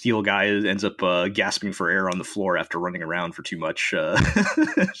Man of Steel guy ends up gasping for air on the floor after running around for too much.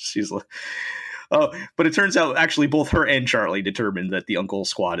 She's like, but it turns out actually both her and Charlie determined that the uncle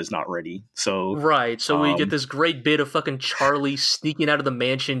squad is not ready. So we get this great bit of fucking Charlie sneaking out of the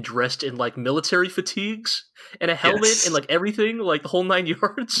mansion dressed in like military fatigues and a helmet and like everything, like the whole 9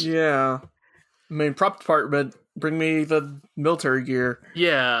 yards. Yeah. I mean, prop department, bring me the military gear.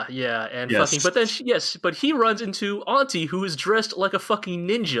 Yeah, and fucking. But then, but he runs into Auntie, who is dressed like a fucking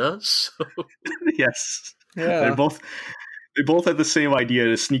ninja. So. Yes, yeah. They both had the same idea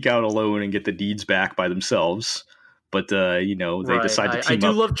to sneak out alone and get the deeds back by themselves. But they decide to team up. I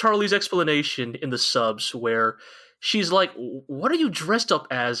do love Charlie's explanation in the subs where she's like, "What are you dressed up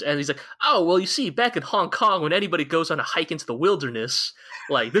as?" And he's like, "Oh, well, you see, back in Hong Kong, when anybody goes on a hike into the wilderness,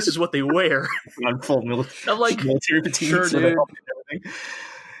 like, this is what they wear." On full military. I'm like, military fatigues. Sure, dude.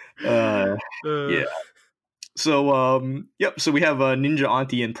 Yeah. So, So we have Ninja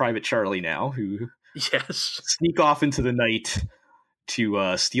Auntie and Private Charlie now, who sneak off into the night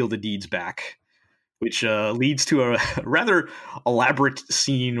to steal the deeds back, which leads to a rather elaborate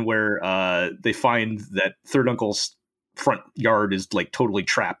scene where they find that third uncle's front yard is like totally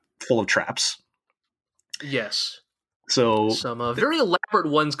full of traps. Yes. So some very elaborate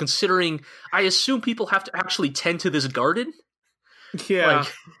ones, considering I assume people have to actually tend to this garden. Yeah.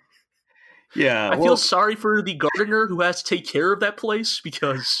 I feel sorry for the gardener who has to take care of that place,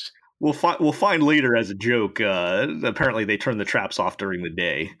 because we'll find later as a joke. Apparently, they turn the traps off during the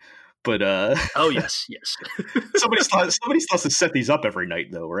day. But oh yes. somebody still has to set these up every night,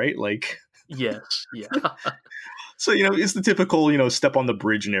 though, right? Like, yes, yeah. So, it's the typical, step on the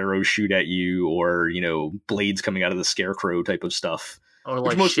bridge and arrows shoot at you, or, blades coming out of the scarecrow type of stuff. Or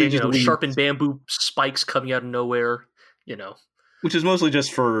like, sharpened bamboo spikes coming out of nowhere, Which is mostly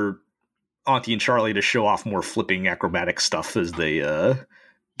just for Auntie and Charlie to show off more flipping acrobatic stuff as they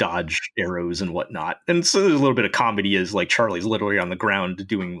dodge arrows and whatnot. And so there's a little bit of comedy as like Charlie's literally on the ground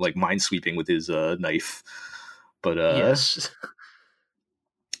doing like minesweeping with his knife. But yes.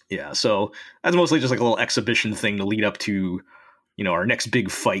 Yeah, so that's mostly just like a little exhibition thing to lead up to, our next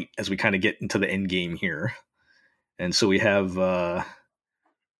big fight as we kind of get into the end game here. And so we have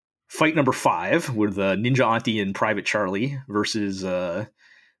fight number 5 with Ninja Auntie and Private Charlie versus the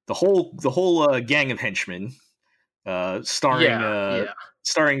whole gang of henchmen,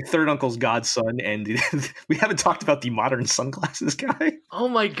 starring Third Uncle's godson, and we haven't talked about the modern sunglasses guy. Oh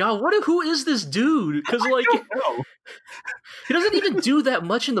my god, who is this dude? Because like, he doesn't even do that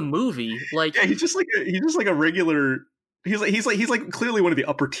much in the movie. Like, yeah, he's just like a regular. He's like clearly one of the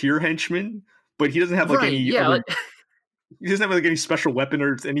upper tier henchmen, but he doesn't have like any. Yeah, he doesn't have like any special weapon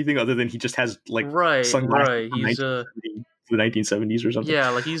or anything other than he just has like sunglasses. Right, he's the 1970s or something. Yeah,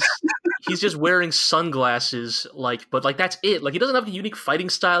 like he's just wearing sunglasses, but that's it. Like, he doesn't have a unique fighting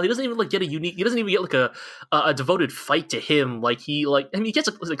style. He doesn't even get he doesn't even get like a devoted fight to him. Like, he gets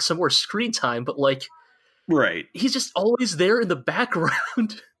like some more screen time, but like, right, he's just always there in the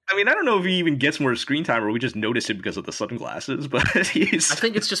background. I mean, I don't know if he even gets more screen time, or we just notice it because of the sunglasses. But I think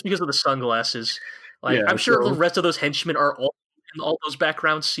it's just because of the sunglasses. Like, yeah, I'm sure the rest of those henchmen are all in all those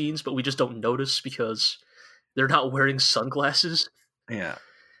background scenes, but we just don't notice because they're not wearing sunglasses. Yeah.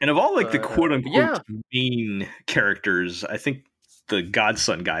 And of all like the quote unquote main characters, I think the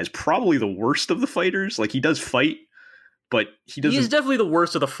godson guy is probably the worst of the fighters. Like, he does fight, but he doesn't. He's definitely the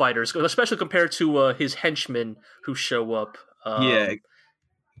worst of the fighters, especially compared to his henchmen who show up. Yeah.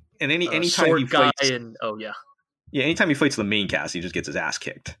 And anytime sword he guy fights, anytime he fights the main cast, he just gets his ass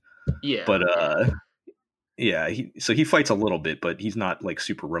kicked. Yeah. But he fights a little bit, but he's not like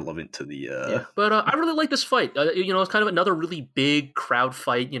super relevant to the. Yeah. But I really like this fight. It's kind of another really big crowd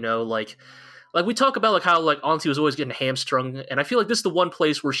fight. Like we talk about like how like Auntie was always getting hamstrung, and I feel like this is the one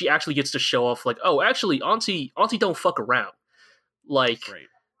place where she actually gets to show off. Like, oh, actually, Auntie don't fuck around. Like, right.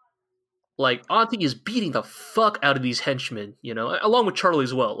 Like, Auntie is beating the fuck out of these henchmen. Along with Charlie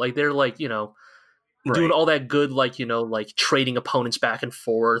as well. Like, they're like doing all that good like like trading opponents back and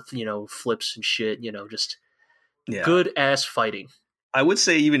forth. Flips and shit. Just. Yeah. Good ass fighting. I would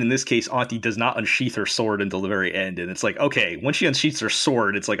say even in this case, Auntie does not unsheath her sword until the very end, and it's like, okay, when she unsheaths her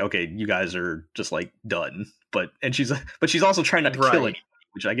sword, it's like, okay, you guys are just like done. But she's also trying not to kill anybody,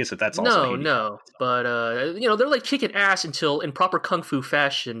 which I guess if that's also but they're like kicking ass until, in proper kung fu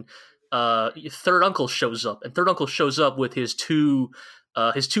fashion, Third Uncle shows up, and Third Uncle shows up with his two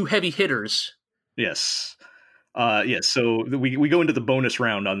heavy hitters. Yes. So we go into the bonus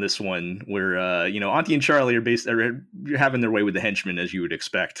round on this one where Auntie and Charlie are having their way with the henchmen, as you would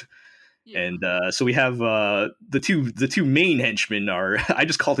expect. Yeah. And so we have the two main henchmen are I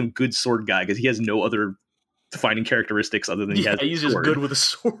just called him Good Sword Guy because he has no other defining characteristics other than he's just good with a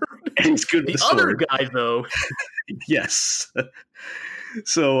sword. And he's good with the sword. The other guy though. Yes.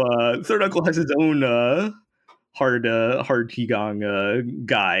 So Third Uncle has his own hard Qigong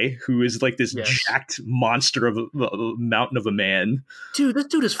guy who is like this jacked monster of a mountain of a man. Dude, this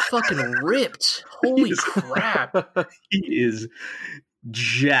dude is fucking ripped. Holy crap. He is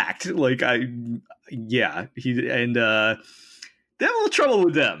jacked. Like they have a little trouble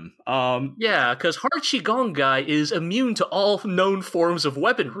with them. Because hard Qigong guy is immune to all known forms of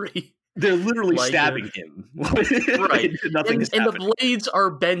weaponry. They're literally stabbing him. Right. And the blades are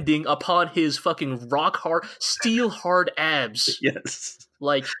bending upon his fucking rock hard, steel hard abs. Yes.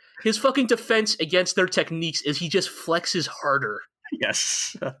 Like, his fucking defense against their techniques is he just flexes harder.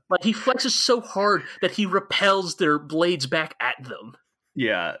 Yes. Like, he flexes so hard that he repels their blades back at them.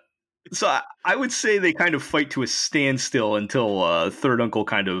 Yeah. So I would say they kind of fight to a standstill until Third Uncle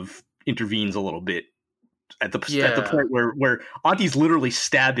kind of intervenes a little bit. At the point where Auntie's literally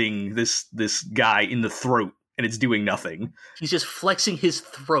stabbing this guy in the throat, and it's doing nothing. He's just flexing his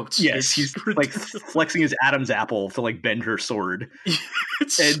throat. Yes, he's like flexing his Adam's apple to like bend her sword.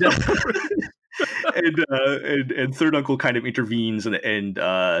 And Third Uncle kind of intervenes, and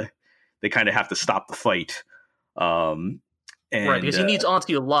they kind of have to stop the fight. Because he needs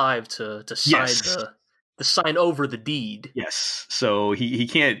Auntie alive to sign to sign over the deed. Yes. So he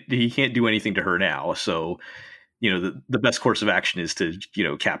can't do anything to her now. So, the best course of action is to,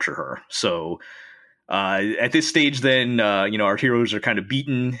 capture her. So at this stage, then, our heroes are kind of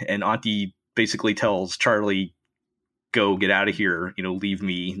beaten, and Auntie basically tells Charlie, go get out of here, leave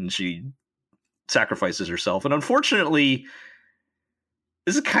me. And she sacrifices herself. And unfortunately,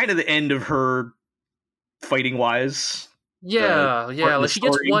 this is kind of the end of her fighting wise. Like she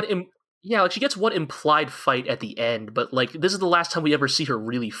gets one. She gets one implied fight at the end, but like this is the last time we ever see her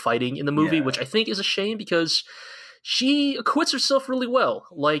really fighting in the movie, which I think is a shame because she acquits herself really well.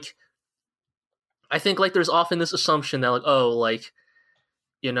 Like, I think like there's often this assumption that like, oh, like,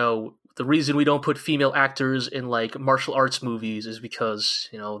 you know, the reason we don't put female actors in like martial arts movies is because,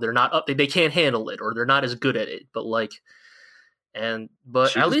 you know, they're not up, they can't handle it or they're not as good at it. But like,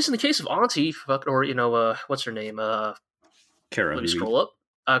 but at least in the case of Auntie, or, you know, what's her name? Kara Let me Hui. scroll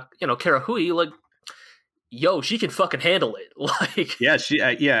up. You know, Kara Hui, like, yo, she can fucking handle it. Like, Yeah,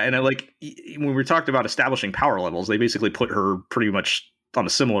 and I like when we talked about establishing power levels, they basically put her pretty much on a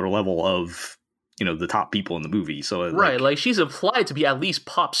similar level of, you know, the top people in the movie. So right, like she's implied to be at least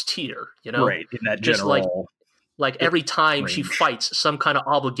Pop's tier, you know, right in that just general like every time she range. fights, some kind of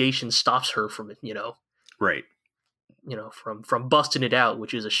obligation stops her from, you know, right. You know, from busting it out,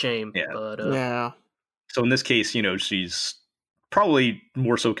 which is a shame. Yeah. But yeah. So in this case, you know, she's probably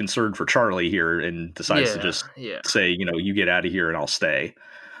more so concerned for Charlie here and decides to just say, you know, you get out of here and I'll stay.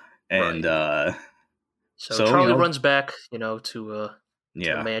 And so Charlie, you know, runs back, you know, to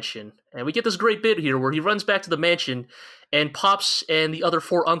the mansion, and we get this great bit here where he runs back to the mansion, and Pops and the other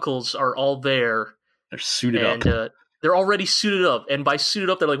 4 uncles are all there. They're suited up. They're already suited up, and by suited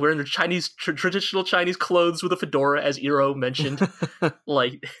up, they're like wearing their Chinese traditional Chinese clothes with a fedora, as Iro mentioned.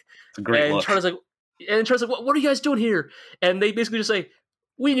 Like, it's a great look. Charlie's like, what are you guys doing here? And they basically just say,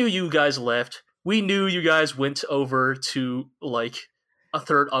 we knew you guys left. We knew you guys went over to like a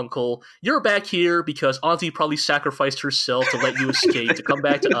 3rd uncle. You're back here because Auntie probably sacrificed herself to let you escape to come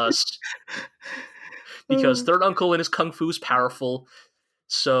back to us. Because 3rd uncle and his kung fu is powerful.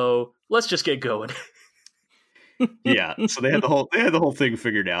 So let's just get going. Yeah, so they had the whole thing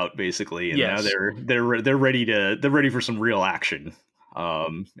figured out basically, and now they're ready for some real action.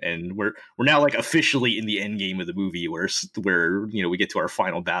 And we're now like officially in the end game of the movie where you know we get to our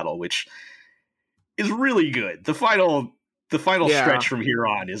final battle, which is really good. The final stretch from here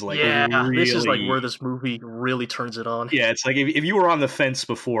on is like really, this is like where this movie really turns it on. Yeah, it's like if you were on the fence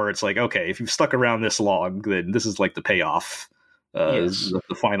before, it's like, okay, if you've stuck around this long, then this is like the payoff. The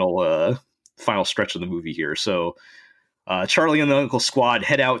final stretch of the movie here. So Charlie and the Uncle Squad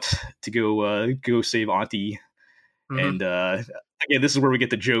head out to go save Auntie. And again, this is where we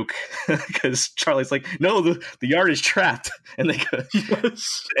get the joke because Charlie's like, no, the yard is trapped, and they go,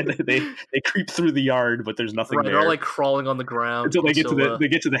 and they creep through the yard, but there's nothing there. They're all like crawling on the ground until they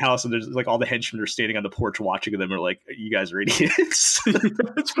get to the house, and there's like all the henchmen are standing on the porch watching them. Are like, you guys are idiots.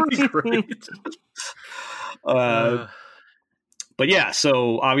 It's pretty great. But yeah,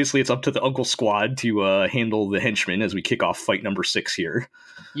 so obviously it's up to the Uncle Squad to handle the henchmen as we kick off fight number 6 here.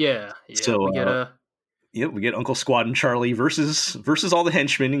 Yeah. So we get Uncle Squad and Charlie versus all the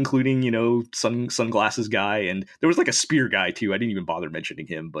henchmen, including, you know, sunglasses guy, and there was like a spear guy too. I didn't even bother mentioning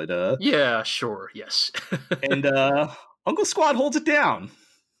him, but yeah, sure, yes. And Uncle Squad holds it down.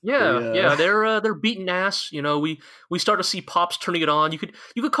 Yeah, they're beating ass. You know, we start to see Pops turning it on. You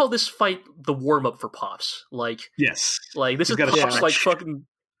could call this fight the warm up for Pops. Like, yes, like this is Pops like fucking.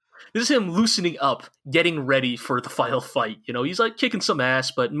 This is him loosening up, getting ready for the final fight. You know, he's like kicking some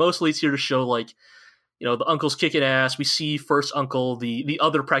ass, but mostly it's here to show like, you know, the uncle's kicking ass. We see first uncle, the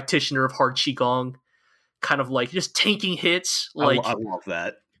other practitioner of hard qigong, kind of like just tanking hits. Like, I love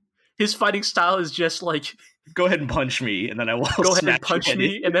that. His fighting style is just like, go ahead and punch me, and then I will go ahead and punch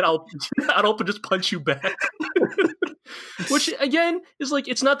me, and then I'll just punch you back. Which again is like,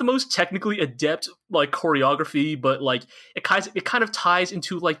 it's not the most technically adept like choreography, but like it kind of ties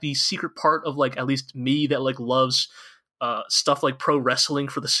into like the secret part of like at least me that like loves stuff like pro wrestling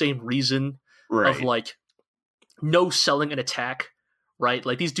for the same reason of like no selling an attack, right?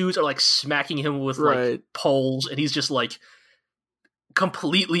 Like these dudes are like smacking him with like poles, and he's just like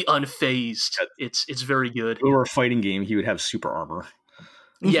completely unfazed. It's very good. If we were a fighting game, he would have super armor.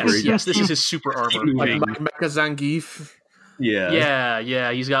 Yes, this is his super armor. Like Mecha Zangief.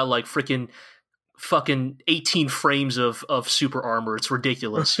 Yeah. He's got like fucking 18 frames of super armor. It's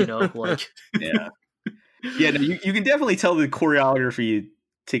ridiculous, you know. Like, yeah. No, you can definitely tell the choreography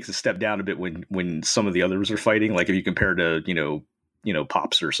takes a step down a bit when some of the others are fighting. Like if you compare to you know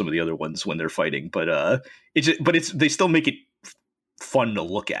Pops or some of the other ones when they're fighting, but they still make it fun to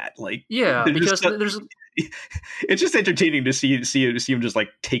look at. Like because there's. It's just entertaining to see him just like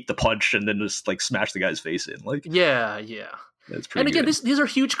take the punch and then just like smash the guy's face in. Like that's pretty. And again, these are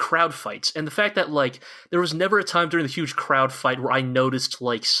huge crowd fights, and the fact that like there was never a time during the huge crowd fight where I noticed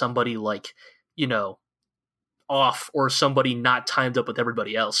like somebody like, you know, off or somebody not timed up with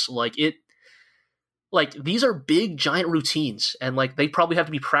everybody else. Like these are big giant routines, and like they probably have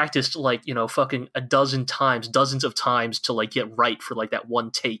to be practiced like, you know, fucking dozens of times to like get right for like that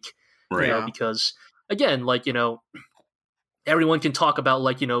one take, right? You know, because again, like, you know, everyone can talk about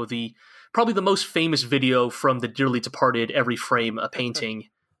like, you know, the probably the most famous video from the dearly departed Every Frame a Painting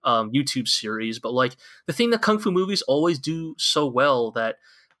YouTube series. But like the thing that kung fu movies always do so well that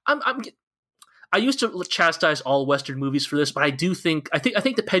I used to chastise all Western movies for this, but I think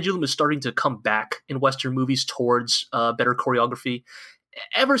the pendulum is starting to come back in Western movies towards better choreography,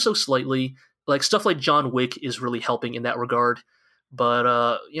 ever so slightly. Like stuff like John Wick is really helping in that regard.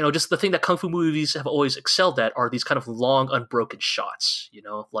 But just the thing that kung fu movies have always excelled at are these kind of long, unbroken shots.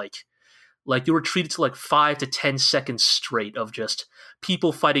 Like you were treated to like 5 to 10 seconds straight of just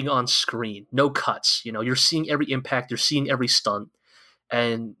people fighting on screen, no cuts. You're seeing every impact, you're seeing every stunt,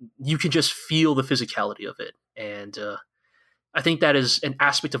 and you can just feel the physicality of it. And I think that is an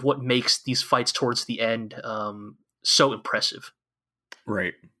aspect of what makes these fights towards the end so impressive.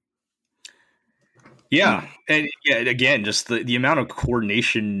 Right. Yeah. And yeah, again, just the amount of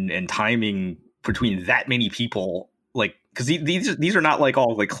coordination and timing between that many people, like, because these are not like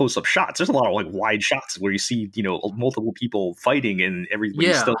all like close up shots. There's a lot of like wide shots where you see multiple people fighting and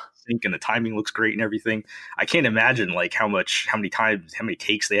everybody's still in sync and the timing looks great and everything. I can't imagine like how many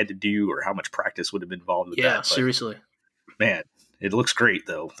takes they had to do or how much practice would have been involved with that. Yeah, seriously, man, it looks great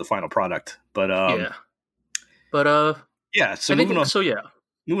though, the final product. But So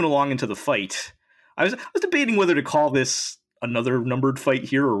moving along into the fight, I was debating whether to call this another numbered fight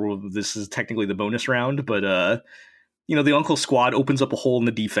here or this is technically the bonus round, but the Uncle Squad opens up a hole in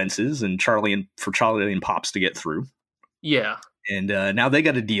the defenses and Charlie and Pops to get through. Yeah. And now they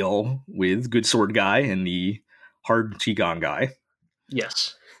got to deal with Good Sword Guy and the Hard Qigong Guy.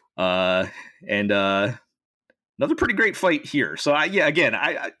 Yes. And another pretty great fight here. So I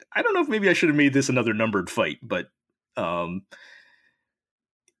don't know if maybe I should have made this another numbered fight, but there are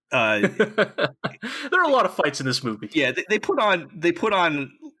a lot of fights in this movie. Yeah, they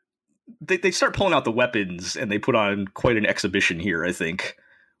start pulling out the weapons and they put on quite an exhibition here, I think.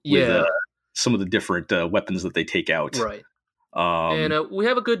 With some of the different weapons that they take out. Right. And we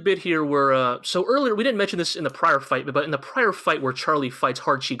have a good bit here where, so earlier, we didn't mention this in the prior fight, but in the prior fight where Charlie fights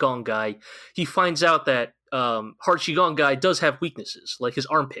Hard Qigong Guy, he finds out that Hard Qigong Guy does have weaknesses, like his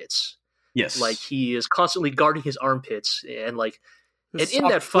armpits. Yes. Like he is constantly guarding his armpits and like, and in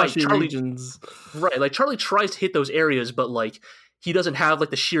that fight, Charlie tries to hit those areas, but like he doesn't have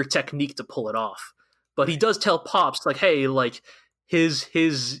like the sheer technique to pull it off. But he does tell Pops like, hey, like what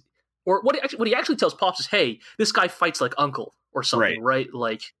he actually tells Pops is, hey, this guy fights like Uncle or something, right?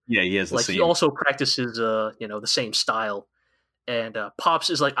 Like, yeah, he has the same. He also practices, the same style. And Pops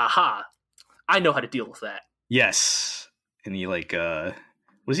is like, aha, I know how to deal with that. Yes, and he like.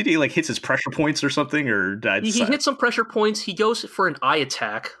 Was he like hits his pressure points or something, or he hits some pressure points? He goes for an eye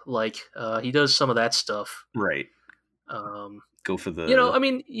attack, like he does some of that stuff, right? Go for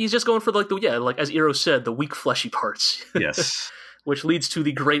the, he's just going for like like as Eero said, the weak fleshy parts. Yes, which leads to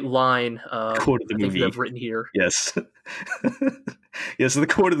the great line quote of the movie I've written here. Yes, yes. So the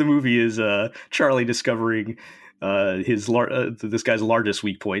quote of the movie is Charlie discovering this guy's largest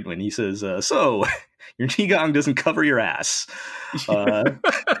weak point when he says, "So." Your Qigong doesn't cover your ass.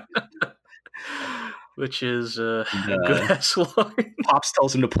 Which is a good ass line. Pops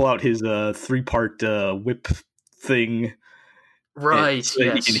tells him to pull out his 3-part whip thing. Right, so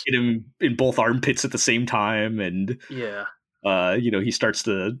he can hit him in both armpits at the same time. And, he starts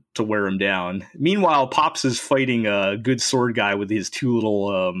to wear him down. Meanwhile, Pops is fighting a Good Sword Guy with his 2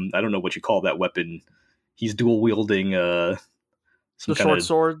 little, I don't know what you call that weapon. He's dual wielding some short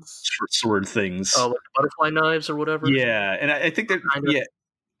swords, short sword things. Oh, like butterfly knives or whatever. Yeah, and I think that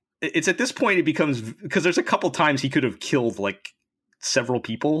it's at this point it becomes, because there's a couple times he could have killed like several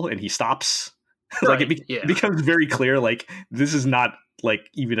people and he stops. Right, like it becomes very clear like this is not like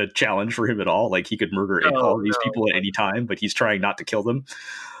even a challenge for him at all. Like he could murder all these people at any time, but he's trying not to kill them.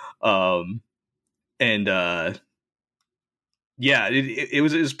 Yeah, it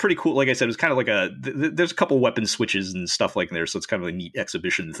was pretty cool. Like I said, it was kind of like there's a couple weapon switches and stuff like there, so it's kind of a neat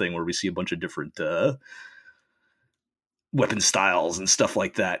exhibition thing where we see a bunch of different weapon styles and stuff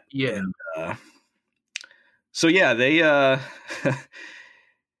like that. Yeah. And, so yeah, they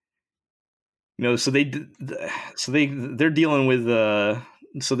they're dealing with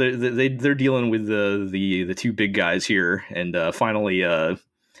they're dealing with the 2 big guys here, and finally the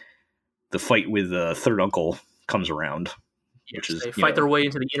fight with Third Uncle comes around. Yes, they fight their way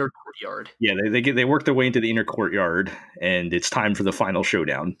into the inner courtyard. Yeah, they work their way into the inner courtyard, and it's time for the final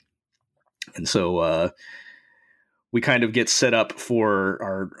showdown. And so we kind of get set up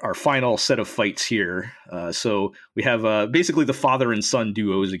for our final set of fights here. So we have basically the father and son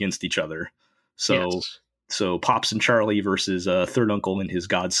duos against each other. So Pops and Charlie versus Third Uncle and his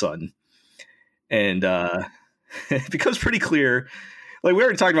godson. And it becomes pretty clear. like we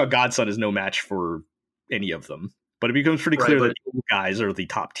already talked about Godson is no match for any of them, but it becomes pretty clear that the guys are the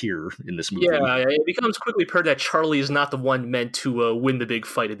top tier in this movie. Yeah, it becomes quickly apparent that Charlie is not the one meant to win the big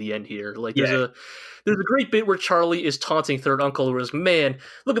fight at the end here. Like there's a great bit where Charlie is taunting Third Uncle, where he's like, man,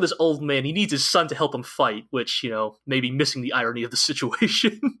 look at this old man. He needs his son to help him fight, which, maybe missing the irony of the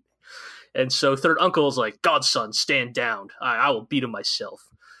situation. And so Third Uncle is like, Godson, stand down. I will beat him myself.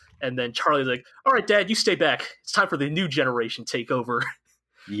 And then Charlie's like, all right, Dad, you stay back. It's time for the new generation take over.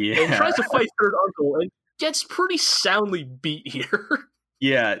 Yeah. And tries to fight Third Uncle and gets pretty soundly beat here.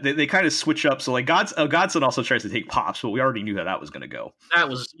 Yeah, they kind of switch up. So like Godson also tries to take Pops, but we already knew how that was going to go.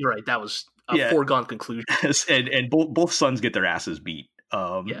 You're right. That was a foregone conclusion. and both sons get their asses beat.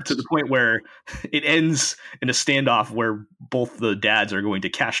 To the point where it ends in a standoff where both the dads are going to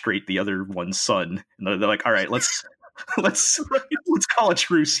castrate the other one's son. And they're like, all right, let's call a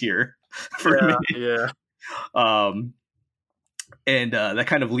truce here for a minute. Yeah. And that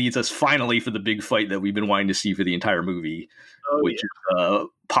kind of leads us finally for the big fight that we've been wanting to see for the entire movie, which is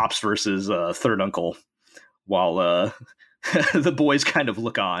Pops versus Third Uncle, while the boys kind of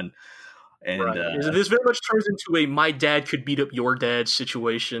look on. And this very much turns into a my dad could beat up your dad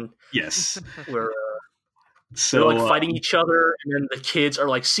situation. Yes. Where they're like fighting each other, and then the kids are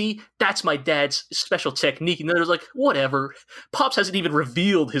like, see, that's my dad's special technique. And then there's like, whatever. Pops hasn't even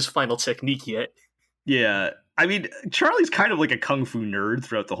revealed his final technique yet. Yeah. I mean, Charlie's kind of like a kung fu nerd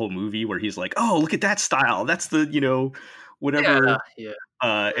throughout the whole movie, where he's like, oh, look at that style. That's the, whatever. Yeah.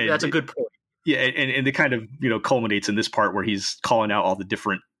 And that's a good point. Yeah. And it kind of, culminates in this part where he's calling out all the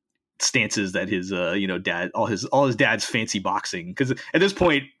different stances that his, dad, all his dad's fancy boxing. Because at this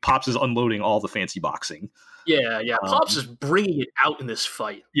point, Pops is unloading all the fancy boxing. Yeah. Pops is bringing it out in this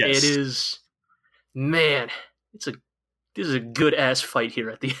fight. Yes. It is, man, this is a good ass fight here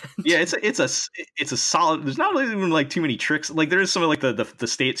at the end. Yeah, it's a solid. There's not even like too many tricks. Like there is some of like the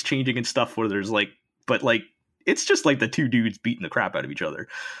states changing and stuff where there's like, but like it's just like the two dudes beating the crap out of each other.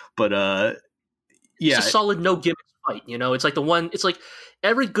 But it's a solid no gimmicks fight. It's like it's like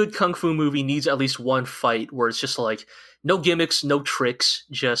every good kung fu movie needs at least one fight where it's just like no gimmicks, no tricks,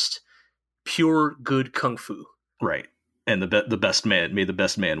 just pure good kung fu. Right, and the best man may the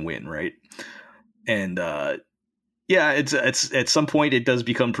best man win. Right, and. Yeah, it's at some point it does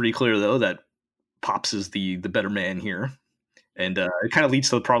become pretty clear though that Pops is the better man here, and it kind of leads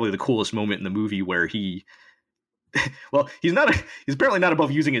to probably the coolest moment in the movie where he's apparently not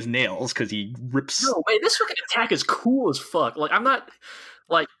above using his nails because he rips. No, man, this fucking attack is cool as fuck. Like I'm not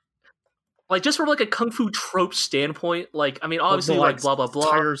like just from like a kung fu trope standpoint. Like I mean, obviously like blah blah blah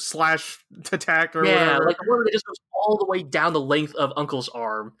tire slash attack or whatever. Like the one that just goes all the way down the length of Uncle's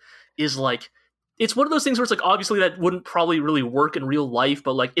arm is like. It's one of those things where it's like obviously that wouldn't probably really work in real life,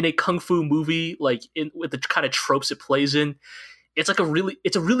 but like in a kung fu movie, like with the kind of tropes it plays in, it's like a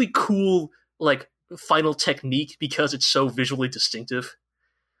really cool like final technique because it's so visually distinctive.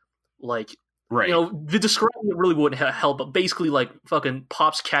 Like, right, the describing it really wouldn't help, but basically like fucking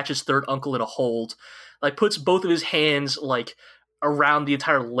Pops catches Third Uncle in a hold, like puts both of his hands like around the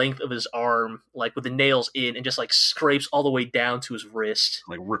entire length of his arm, like with the nails in, and just like scrapes all the way down to his wrist,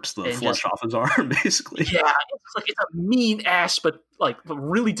 like rips the flesh off his arm, basically. Yeah, it's a mean ass, but like a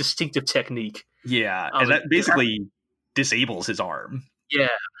really distinctive technique. Yeah, and that basically disables his arm.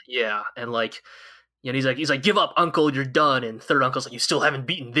 Yeah, and like, he's like, give up, Uncle, you're done. And Third Uncle's like, you still haven't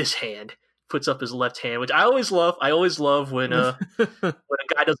beaten this hand. Puts up his left hand, which I always love. I always love when when a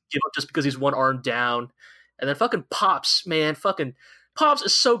guy doesn't give up just because he's one arm down. And then fucking Pops, man, Pops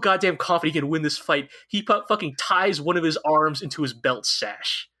is so goddamn confident he can win this fight. He fucking ties one of his arms into his belt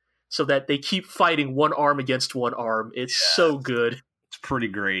sash so that they keep fighting one arm against one arm. It's so good. It's pretty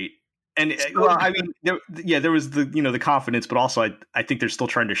great. And I mean, there was the confidence, but also I think they're still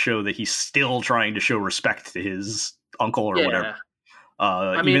trying to show that he's still trying to show respect to his uncle or whatever.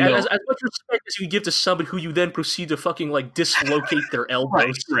 I mean, as much respect as you give to somebody who you then proceed to fucking like dislocate their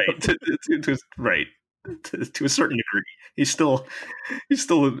elbows. Right. To a certain degree, he still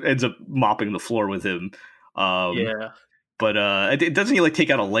ends up mopping the floor with him. But doesn't he like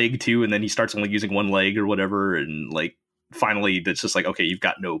take out a leg too, and then he starts only using one leg or whatever, and like finally that's just like, okay, you've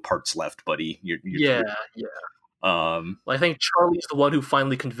got no parts left, buddy. You're I think Charlie's the one who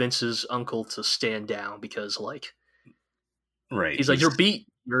finally convinces Uncle to stand down because like, right, he's like, you're beat.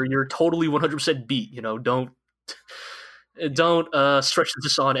 You're totally 100% beat. Don't stretch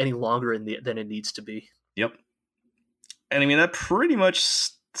this on any longer than it needs to be. Yep. And I mean, that pretty much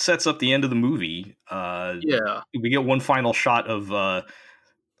sets up the end of the movie. We get one final shot of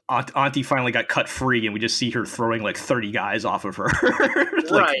Auntie finally got cut free, and we just see her throwing like 30 guys off of her,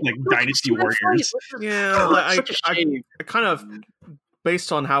 like Dynasty Warriors. Yeah, I kind of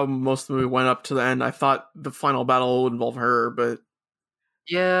based on how most of the movie went up to the end, I thought the final battle would involve her, but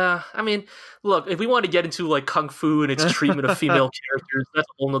Yeah, I mean, look, if we want to get into like kung fu and its treatment of female characters, that's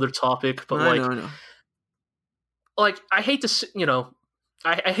a whole nother topic. But I know. I hate to,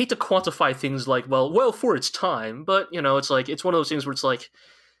 I hate to quantify things like, well, for its time, but it's like it's one of those things where it's like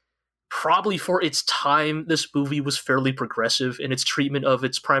probably for its time, this movie was fairly progressive in its treatment of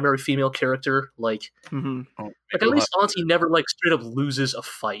its primary female character. Like at least Auntie never like straight up loses a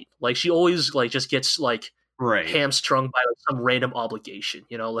fight. Like she always like just gets like hamstrung by like, some random obligation.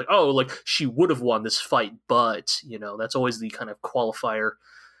 Like she would have won this fight, but that's always the kind of qualifier.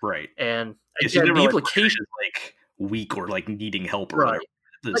 Right. And again, the implication like weak or like needing help or whatever.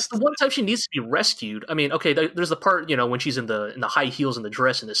 Like the one time she needs to be rescued. I mean, okay, there's the part when she's in the high heels and the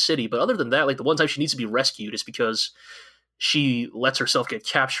dress in the city, but other than that, like the one time she needs to be rescued is because she lets herself get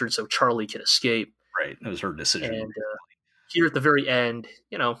captured so Charlie can escape. Right, that was her decision. And here at the very end,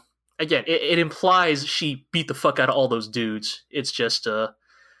 again, it implies she beat the fuck out of all those dudes. It's just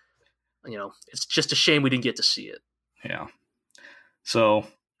it's just a shame we didn't get to see it. Yeah. So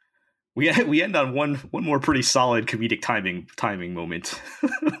we end on one more pretty solid comedic timing moment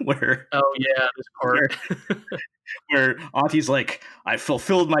where this part where Auntie's like, I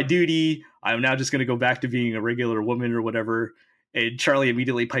fulfilled my duty, I'm now just going to go back to being a regular woman or whatever, and Charlie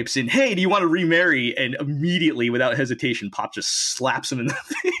immediately pipes in, hey, do you want to remarry? And immediately without hesitation Pop just slaps him in the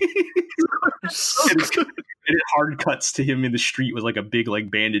face. And it hard cuts to him in the street with like a big like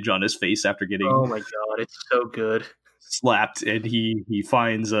bandage on his face after getting oh my god, it's so good. Slapped, and he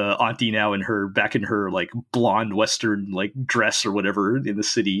finds Auntie now back in her like blonde Western like dress or whatever in the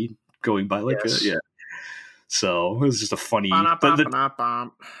city, going by like So it was just a funny, it's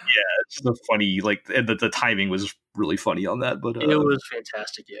just a funny like, and the timing was really funny on that. But it was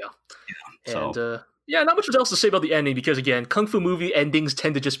fantastic, and not much else to say about the ending because again, kung fu movie endings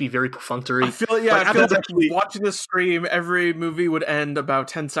tend to just be very perfunctory. I feel like watching this stream, every movie would end about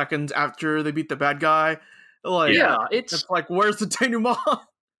 10 seconds after they beat the bad guy. Like, it's like, where's the denouement?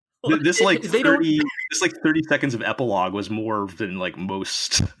 This 30 seconds of epilogue was more than like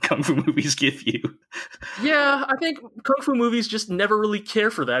most kung fu movies give you. Yeah, I think kung fu movies just never really care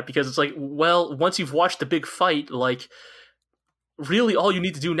for that because it's like, well, once you've watched the big fight, like really all you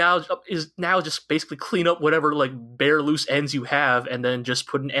need to do now is just basically clean up whatever like bare loose ends you have and then just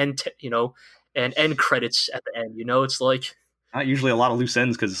put an end and end credits at the end. It's like not usually a lot of loose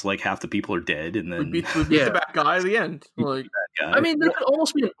ends because it's like half the people are dead, and then we beat the bad guy at the end. Like, I mean, there could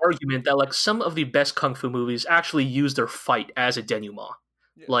almost be an argument that like some of the best kung fu movies actually use their fight as a denouement.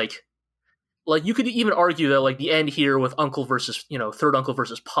 Yeah. Like you could even argue that like the end here with Uncle versus third Uncle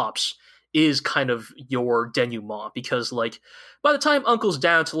versus Pops is kind of your denouement because like by the time Uncle's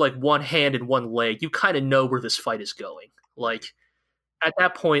down to like one hand and one leg, you kind of know where this fight is going. Like at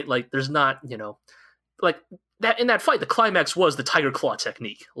that point, like there's not like. That in that fight, the climax was the Tiger Claw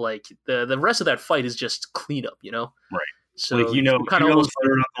technique. Like the rest of that fight is just cleanup, Right. So like kind of almost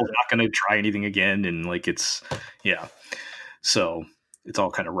third uncle's not going to try anything again, and like it's So it's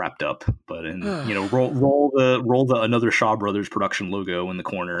all kind of wrapped up, but roll the another Shaw Brothers production logo in the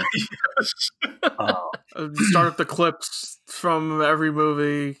corner. Start up the clips from every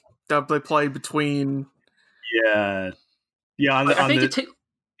movie that they play between. Yeah.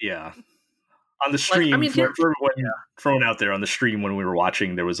 On the stream, like, I mean, for everyone thrown out there on the stream when we were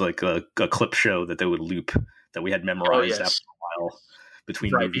watching, there was like a clip show that they would loop that we had memorized after a while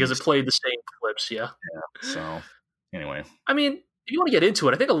between movies. Because it played the same clips, So, anyway. I mean, if you want to get into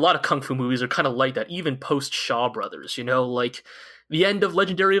it, I think a lot of kung fu movies are kind of like that, even post Shaw Brothers. Like the end of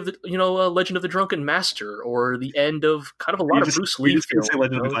Legend of the Drunken Master, or the end of kind of a lot of Bruce Lee films. Say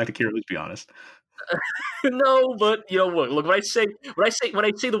Legend of the Galactic Hero, let's be honest. No, but what? Look, when I say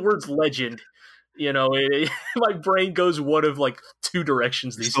the words legend. My brain goes one of like two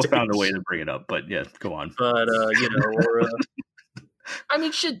directions these days. Still found a way to bring it up, but yeah, go on. But I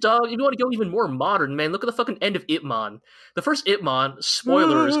mean, shit, dog. If you want to go even more modern, man, look at the fucking end of Ip Man. The first Ip Man,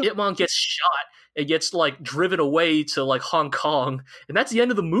 spoilers, Ip Man gets shot and gets like driven away to like Hong Kong, and that's the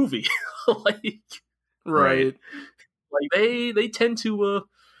end of the movie. Right. Like they tend to.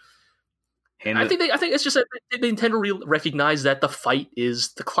 I think it's just that they tend to recognize that the fight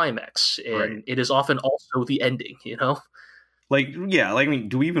is the climax, and it is often also the ending. Like, I mean,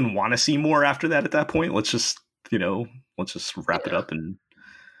 do we even want to see more after that at that point? Let's just wrap it up and.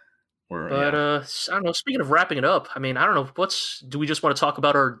 I don't know. Speaking of wrapping it up, I mean, I don't know. Do we just want to talk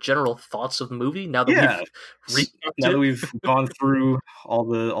about our general thoughts of the movie now that we've gone through all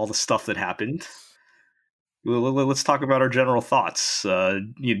the stuff that happened? Let's talk about our general thoughts.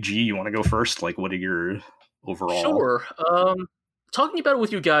 G, you want to go first? Like, what are your overall? Sure. talking about it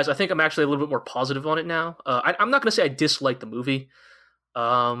with you guys, I think I'm actually a little bit more positive on it now. I'm not going to say I dislike the movie.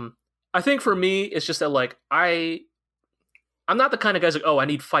 I think for me, it's just that like I'm not the kind of guys like, oh, I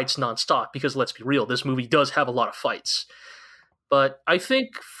need fights nonstop, because let's be real, this movie does have a lot of fights. But I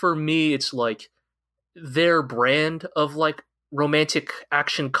think for me, it's like their brand of like romantic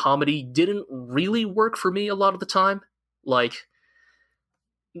action comedy didn't really work for me a lot of the time. Like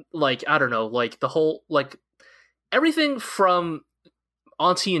I don't know, like the whole like everything from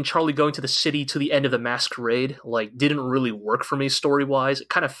Auntie and Charlie going to the city to the end of the masquerade like didn't really work for me story wise. It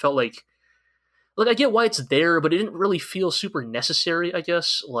kind of felt like I get why it's there, but it didn't really feel super necessary. I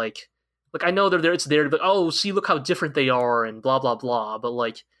guess like I know they're there, it's there, but oh, see, look how different they are, and blah blah blah. But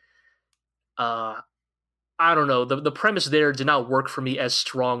like, I don't know, the premise there did not work for me as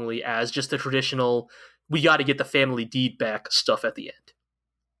strongly as just the traditional we got to get the family deed back stuff at the end.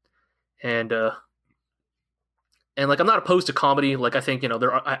 And like I'm not opposed to comedy. Like I think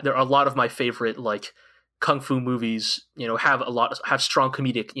there are a lot of my favorite like kung fu movies. Have strong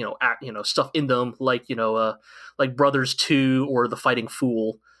comedic stuff in them. Like Brothers 2 or The Fighting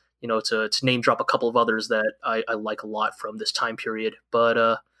Fool. To name drop a couple of others that I like a lot from this time period.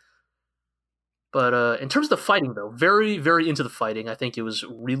 But in terms of the fighting though, very very into the fighting. I think it was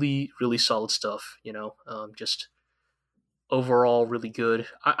really really solid stuff. Just overall really good.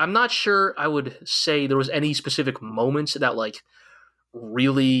 I'm not sure I would say there was any specific moments that like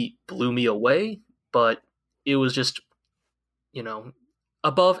really blew me away, but it was just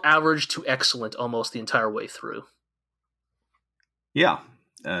above average to excellent almost the entire way through. Yeah.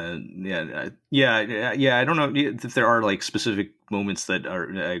 Yeah. I don't know if there are like specific moments that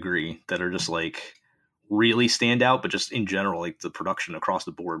I agree that are just like really stand out, but just in general, like the production across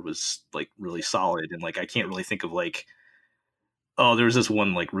the board was like really solid. And like, I can't really think of like, oh, there was this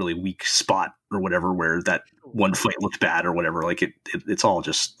one like really weak spot or whatever where that one fight looked bad or whatever. Like it's all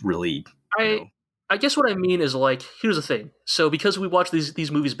just really. I guess what I mean is like, here's the thing. So because we watch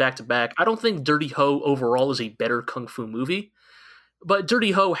these movies back to back, I don't think Dirty Ho overall is a better kung fu movie. But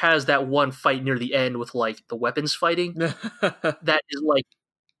Dirty Ho has that one fight near the end with like the weapons fighting that is like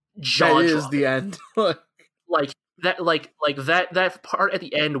jaw dropping. That is the end. that part at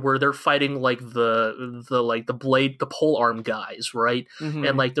the end where they're fighting like the blade, the pole arm guys, right? Mm-hmm.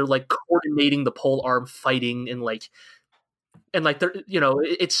 And like they're like coordinating the pole arm fighting and they're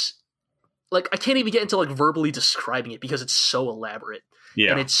it's like I can't even get into like verbally describing it because it's so elaborate.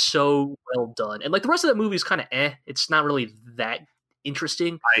 Yeah. And it's so well done. And like the rest of that movie is kind of it's not really that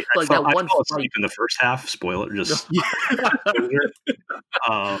interesting. I fell asleep in the first half. Spoiler, just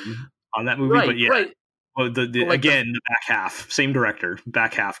on that movie, right, but yeah. Right. Well, the back half, same director,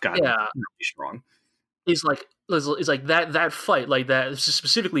 back half got really strong. It's like that fight, like that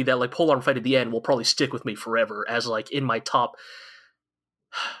specifically that like polearm fight at the end will probably stick with me forever as like in my top.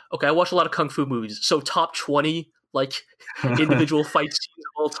 Okay, I watch a lot of kung fu movies, so top 20 like individual fight scenes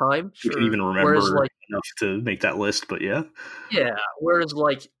of all time. You can even remember enough to make that list, but yeah. Yeah. Whereas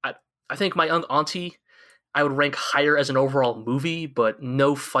like I think My Young Auntie I would rank higher as an overall movie, but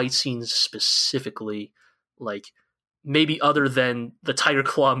no fight scenes specifically, like maybe other than the Tiger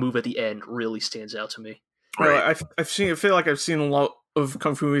Claw move at the end, really stands out to me. Right. I feel like I've seen a lot of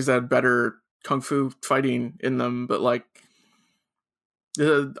kung fu movies that had better kung fu fighting in them, but like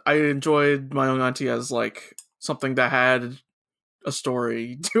I enjoyed My Young Auntie as like something that had a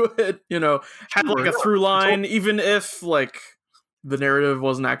story to it, had like a through line, even if like the narrative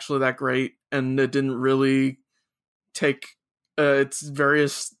wasn't actually that great and it didn't really take its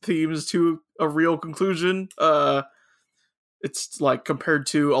various themes to a real conclusion. It's like compared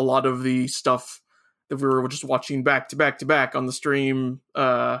to a lot of the stuff that we were just watching back to back to back on the stream,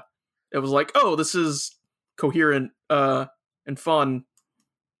 it was like, oh, this is coherent and fun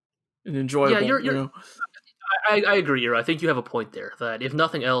and enjoyable. Yeah, I agree. I think you have a point there that if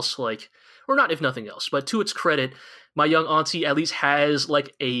nothing else, like, or not if nothing else, but to its credit, My Young Auntie at least has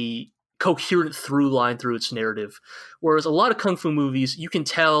like a coherent through line through its narrative. Whereas a lot of kung fu movies, you can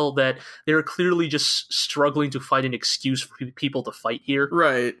tell that they're clearly just struggling to find an excuse for people to fight here.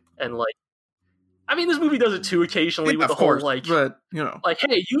 Right. And like, I mean, this movie does it too occasionally with the whole like, but like,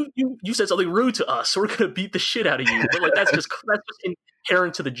 hey, you said something rude to us, so we're gonna beat the shit out of you. But like, that's just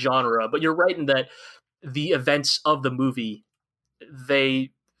inherent to the genre. But you're right in that the events of the movie, they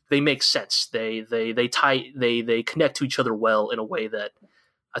make sense. They connect to each other well in a way that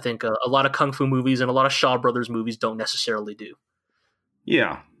I think a lot of kung fu movies and a lot of Shaw Brothers movies don't necessarily do.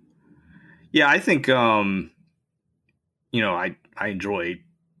 Yeah, I think I enjoy.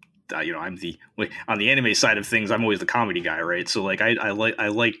 I'm on the anime side of things. I'm always the comedy guy, right? So like I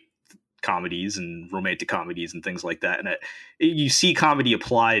like comedies and romantic comedies and things like that. And you see comedy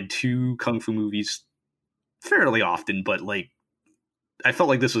applied to kung fu movies fairly often, but like I felt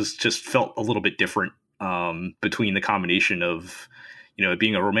like this was just felt a little bit different between the combination of, you know, it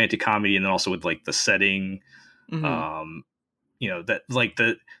being a romantic comedy and then also with like the setting, you know, that like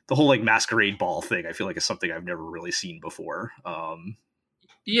the whole like masquerade ball thing, I feel like is something I've never really seen before.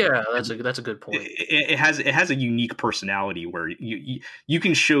 Yeah, that's a good point. It has a unique personality where you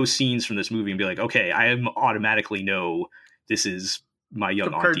can show scenes from this movie and be like, okay, I automatically know this is my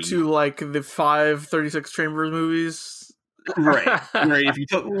young compared auntie. to like the 5 36 Chambers movies, right? If you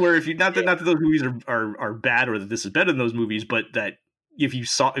not that those movies are bad or that this is better than those movies, but that if you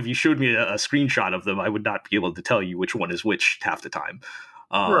showed me a screenshot of them, I would not be able to tell you which one is which half the time.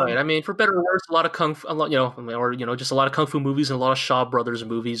 Right. I mean, for better or worse, a lot of kung fu, just a lot of kung fu movies and a lot of Shaw Brothers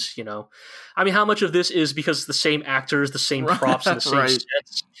movies. You know, I mean, how much of this is because the same actors, the same props, and the same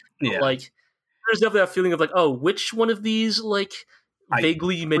sets? Yeah. Like, there's definitely that feeling of like, oh, which one of these like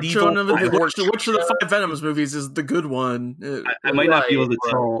vaguely medieval? Which of the 5 Venoms movies is the good one? I might not be able to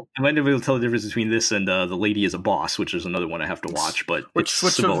tell. I might not be able to tell the difference between this and The Lady is a Boss, which is another one I have to watch. But which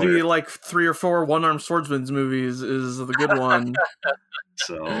of the like 3 or 4 one-armed swordsman's movies is the good one?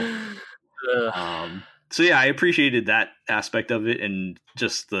 So yeah, I appreciated that aspect of it, and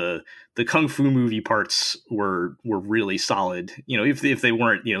just the kung fu movie parts were really solid. You know, if they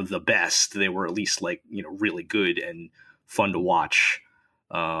weren't, you know, the best, they were at least like, you know, really good and fun to watch.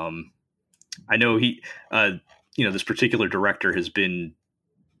 I know he, you know, this particular director has been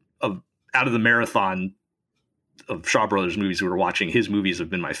out of the marathon of Shaw Brothers movies we were watching. His movies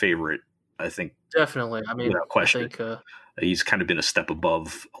have been my favorite. I think definitely. I mean, without question. I think, he's kind of been a step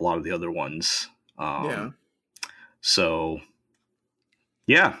above a lot of the other ones. So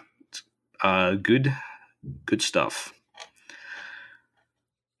yeah, good stuff.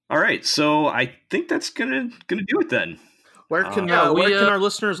 All right, so I think that's gonna do it then. Where can our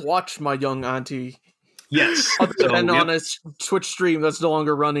listeners watch My Young Auntie? Yes, on a Twitch stream that's no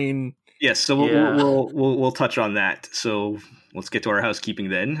longer running. Yes, so we'll touch on that. So let's get to our housekeeping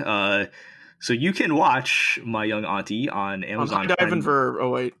then. So you can watch My Young Auntie on Amazon. I'm diving for. Oh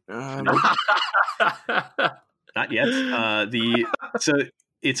wait, not yet. So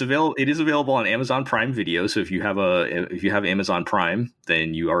it's available. It is available on Amazon Prime Video. So if you have Amazon Prime,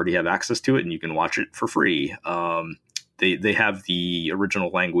 then you already have access to it, and you can watch it for free. They have the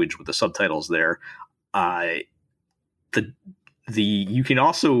original language with the subtitles there. You can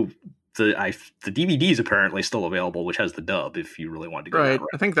also. The DVD is apparently still available, which has the dub if you really wanted to go that route.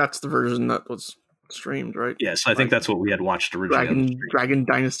 I think that's the version that was streamed, right? Yes, I think that's what we had watched originally. Dragon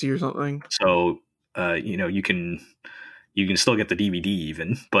Dynasty or something. So, you know, you can still get the DVD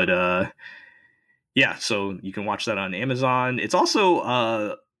even, but yeah, so you can watch that on Amazon. It's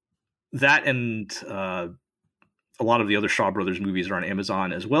also that and a lot of the other Shaw Brothers movies are on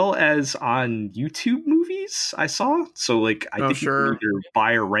Amazon as well as on YouTube movies, I saw. So like I think you can either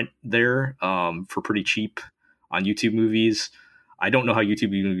buy or rent there for pretty cheap on YouTube movies. I don't know how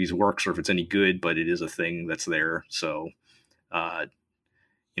YouTube movies works or if it's any good, but it is a thing that's there. So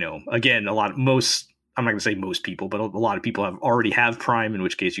you know, again, I'm not going to say most people, but a lot of people already have Prime, in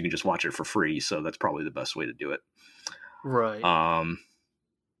which case you can just watch it for free. So that's probably the best way to do it. Right.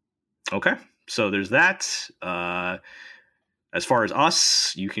 Okay. So there's that. As far as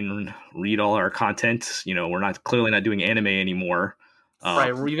us, you can read all our content. You know, we're clearly not doing anime anymore.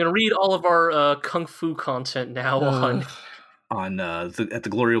 Right. We're going to read all of our kung fu content now at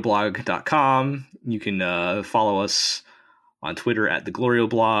theglorioblog.com. You can follow us on Twitter at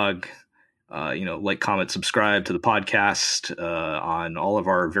theglorioblog. You know, like, comment, subscribe to the podcast on all of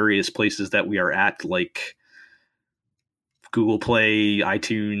our various places that we are at, like Google Play,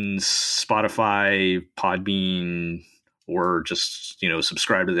 iTunes, Spotify, Podbean, or just, you know,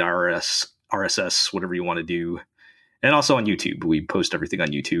 subscribe to the RSS, whatever you want to do. And also on YouTube. We post everything on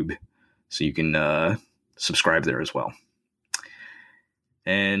YouTube, so you can subscribe there as well.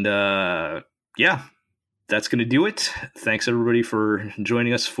 And yeah, that's going to do it. Thanks everybody for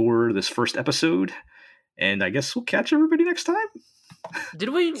joining us for this first episode. And I guess we'll catch everybody next time. Did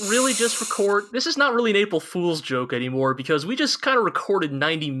we really just record? This is not really an April Fool's joke anymore, because we just kind of recorded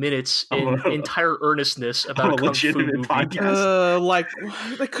 90 minutes in entire earnestness about a kung fu movie. Podcast. Like,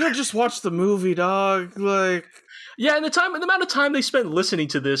 they could have just watched the movie, dog. Like, yeah, and the amount of time they spent listening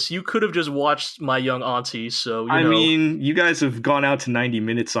to this, you could have just watched My Young Auntie. So I mean, you guys have gone out to 90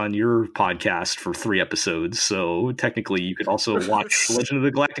 minutes on your podcast for 3 episodes, so technically you could also watch Legend of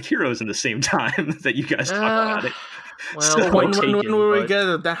the Galactic Heroes in the same time that you guys talk about it. Well,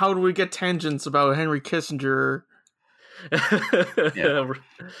 how do we get tangents about Henry Kissinger? Yeah.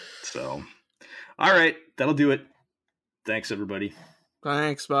 So, all right, that'll do it. Thanks, everybody.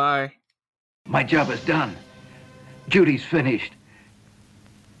 Thanks, bye. My job is done. Duty's finished.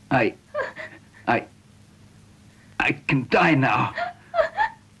 I can die now.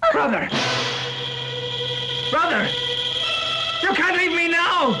 Brother! Brother! You can't leave me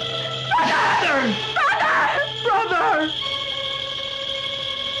now! Brother! Brother! Brother!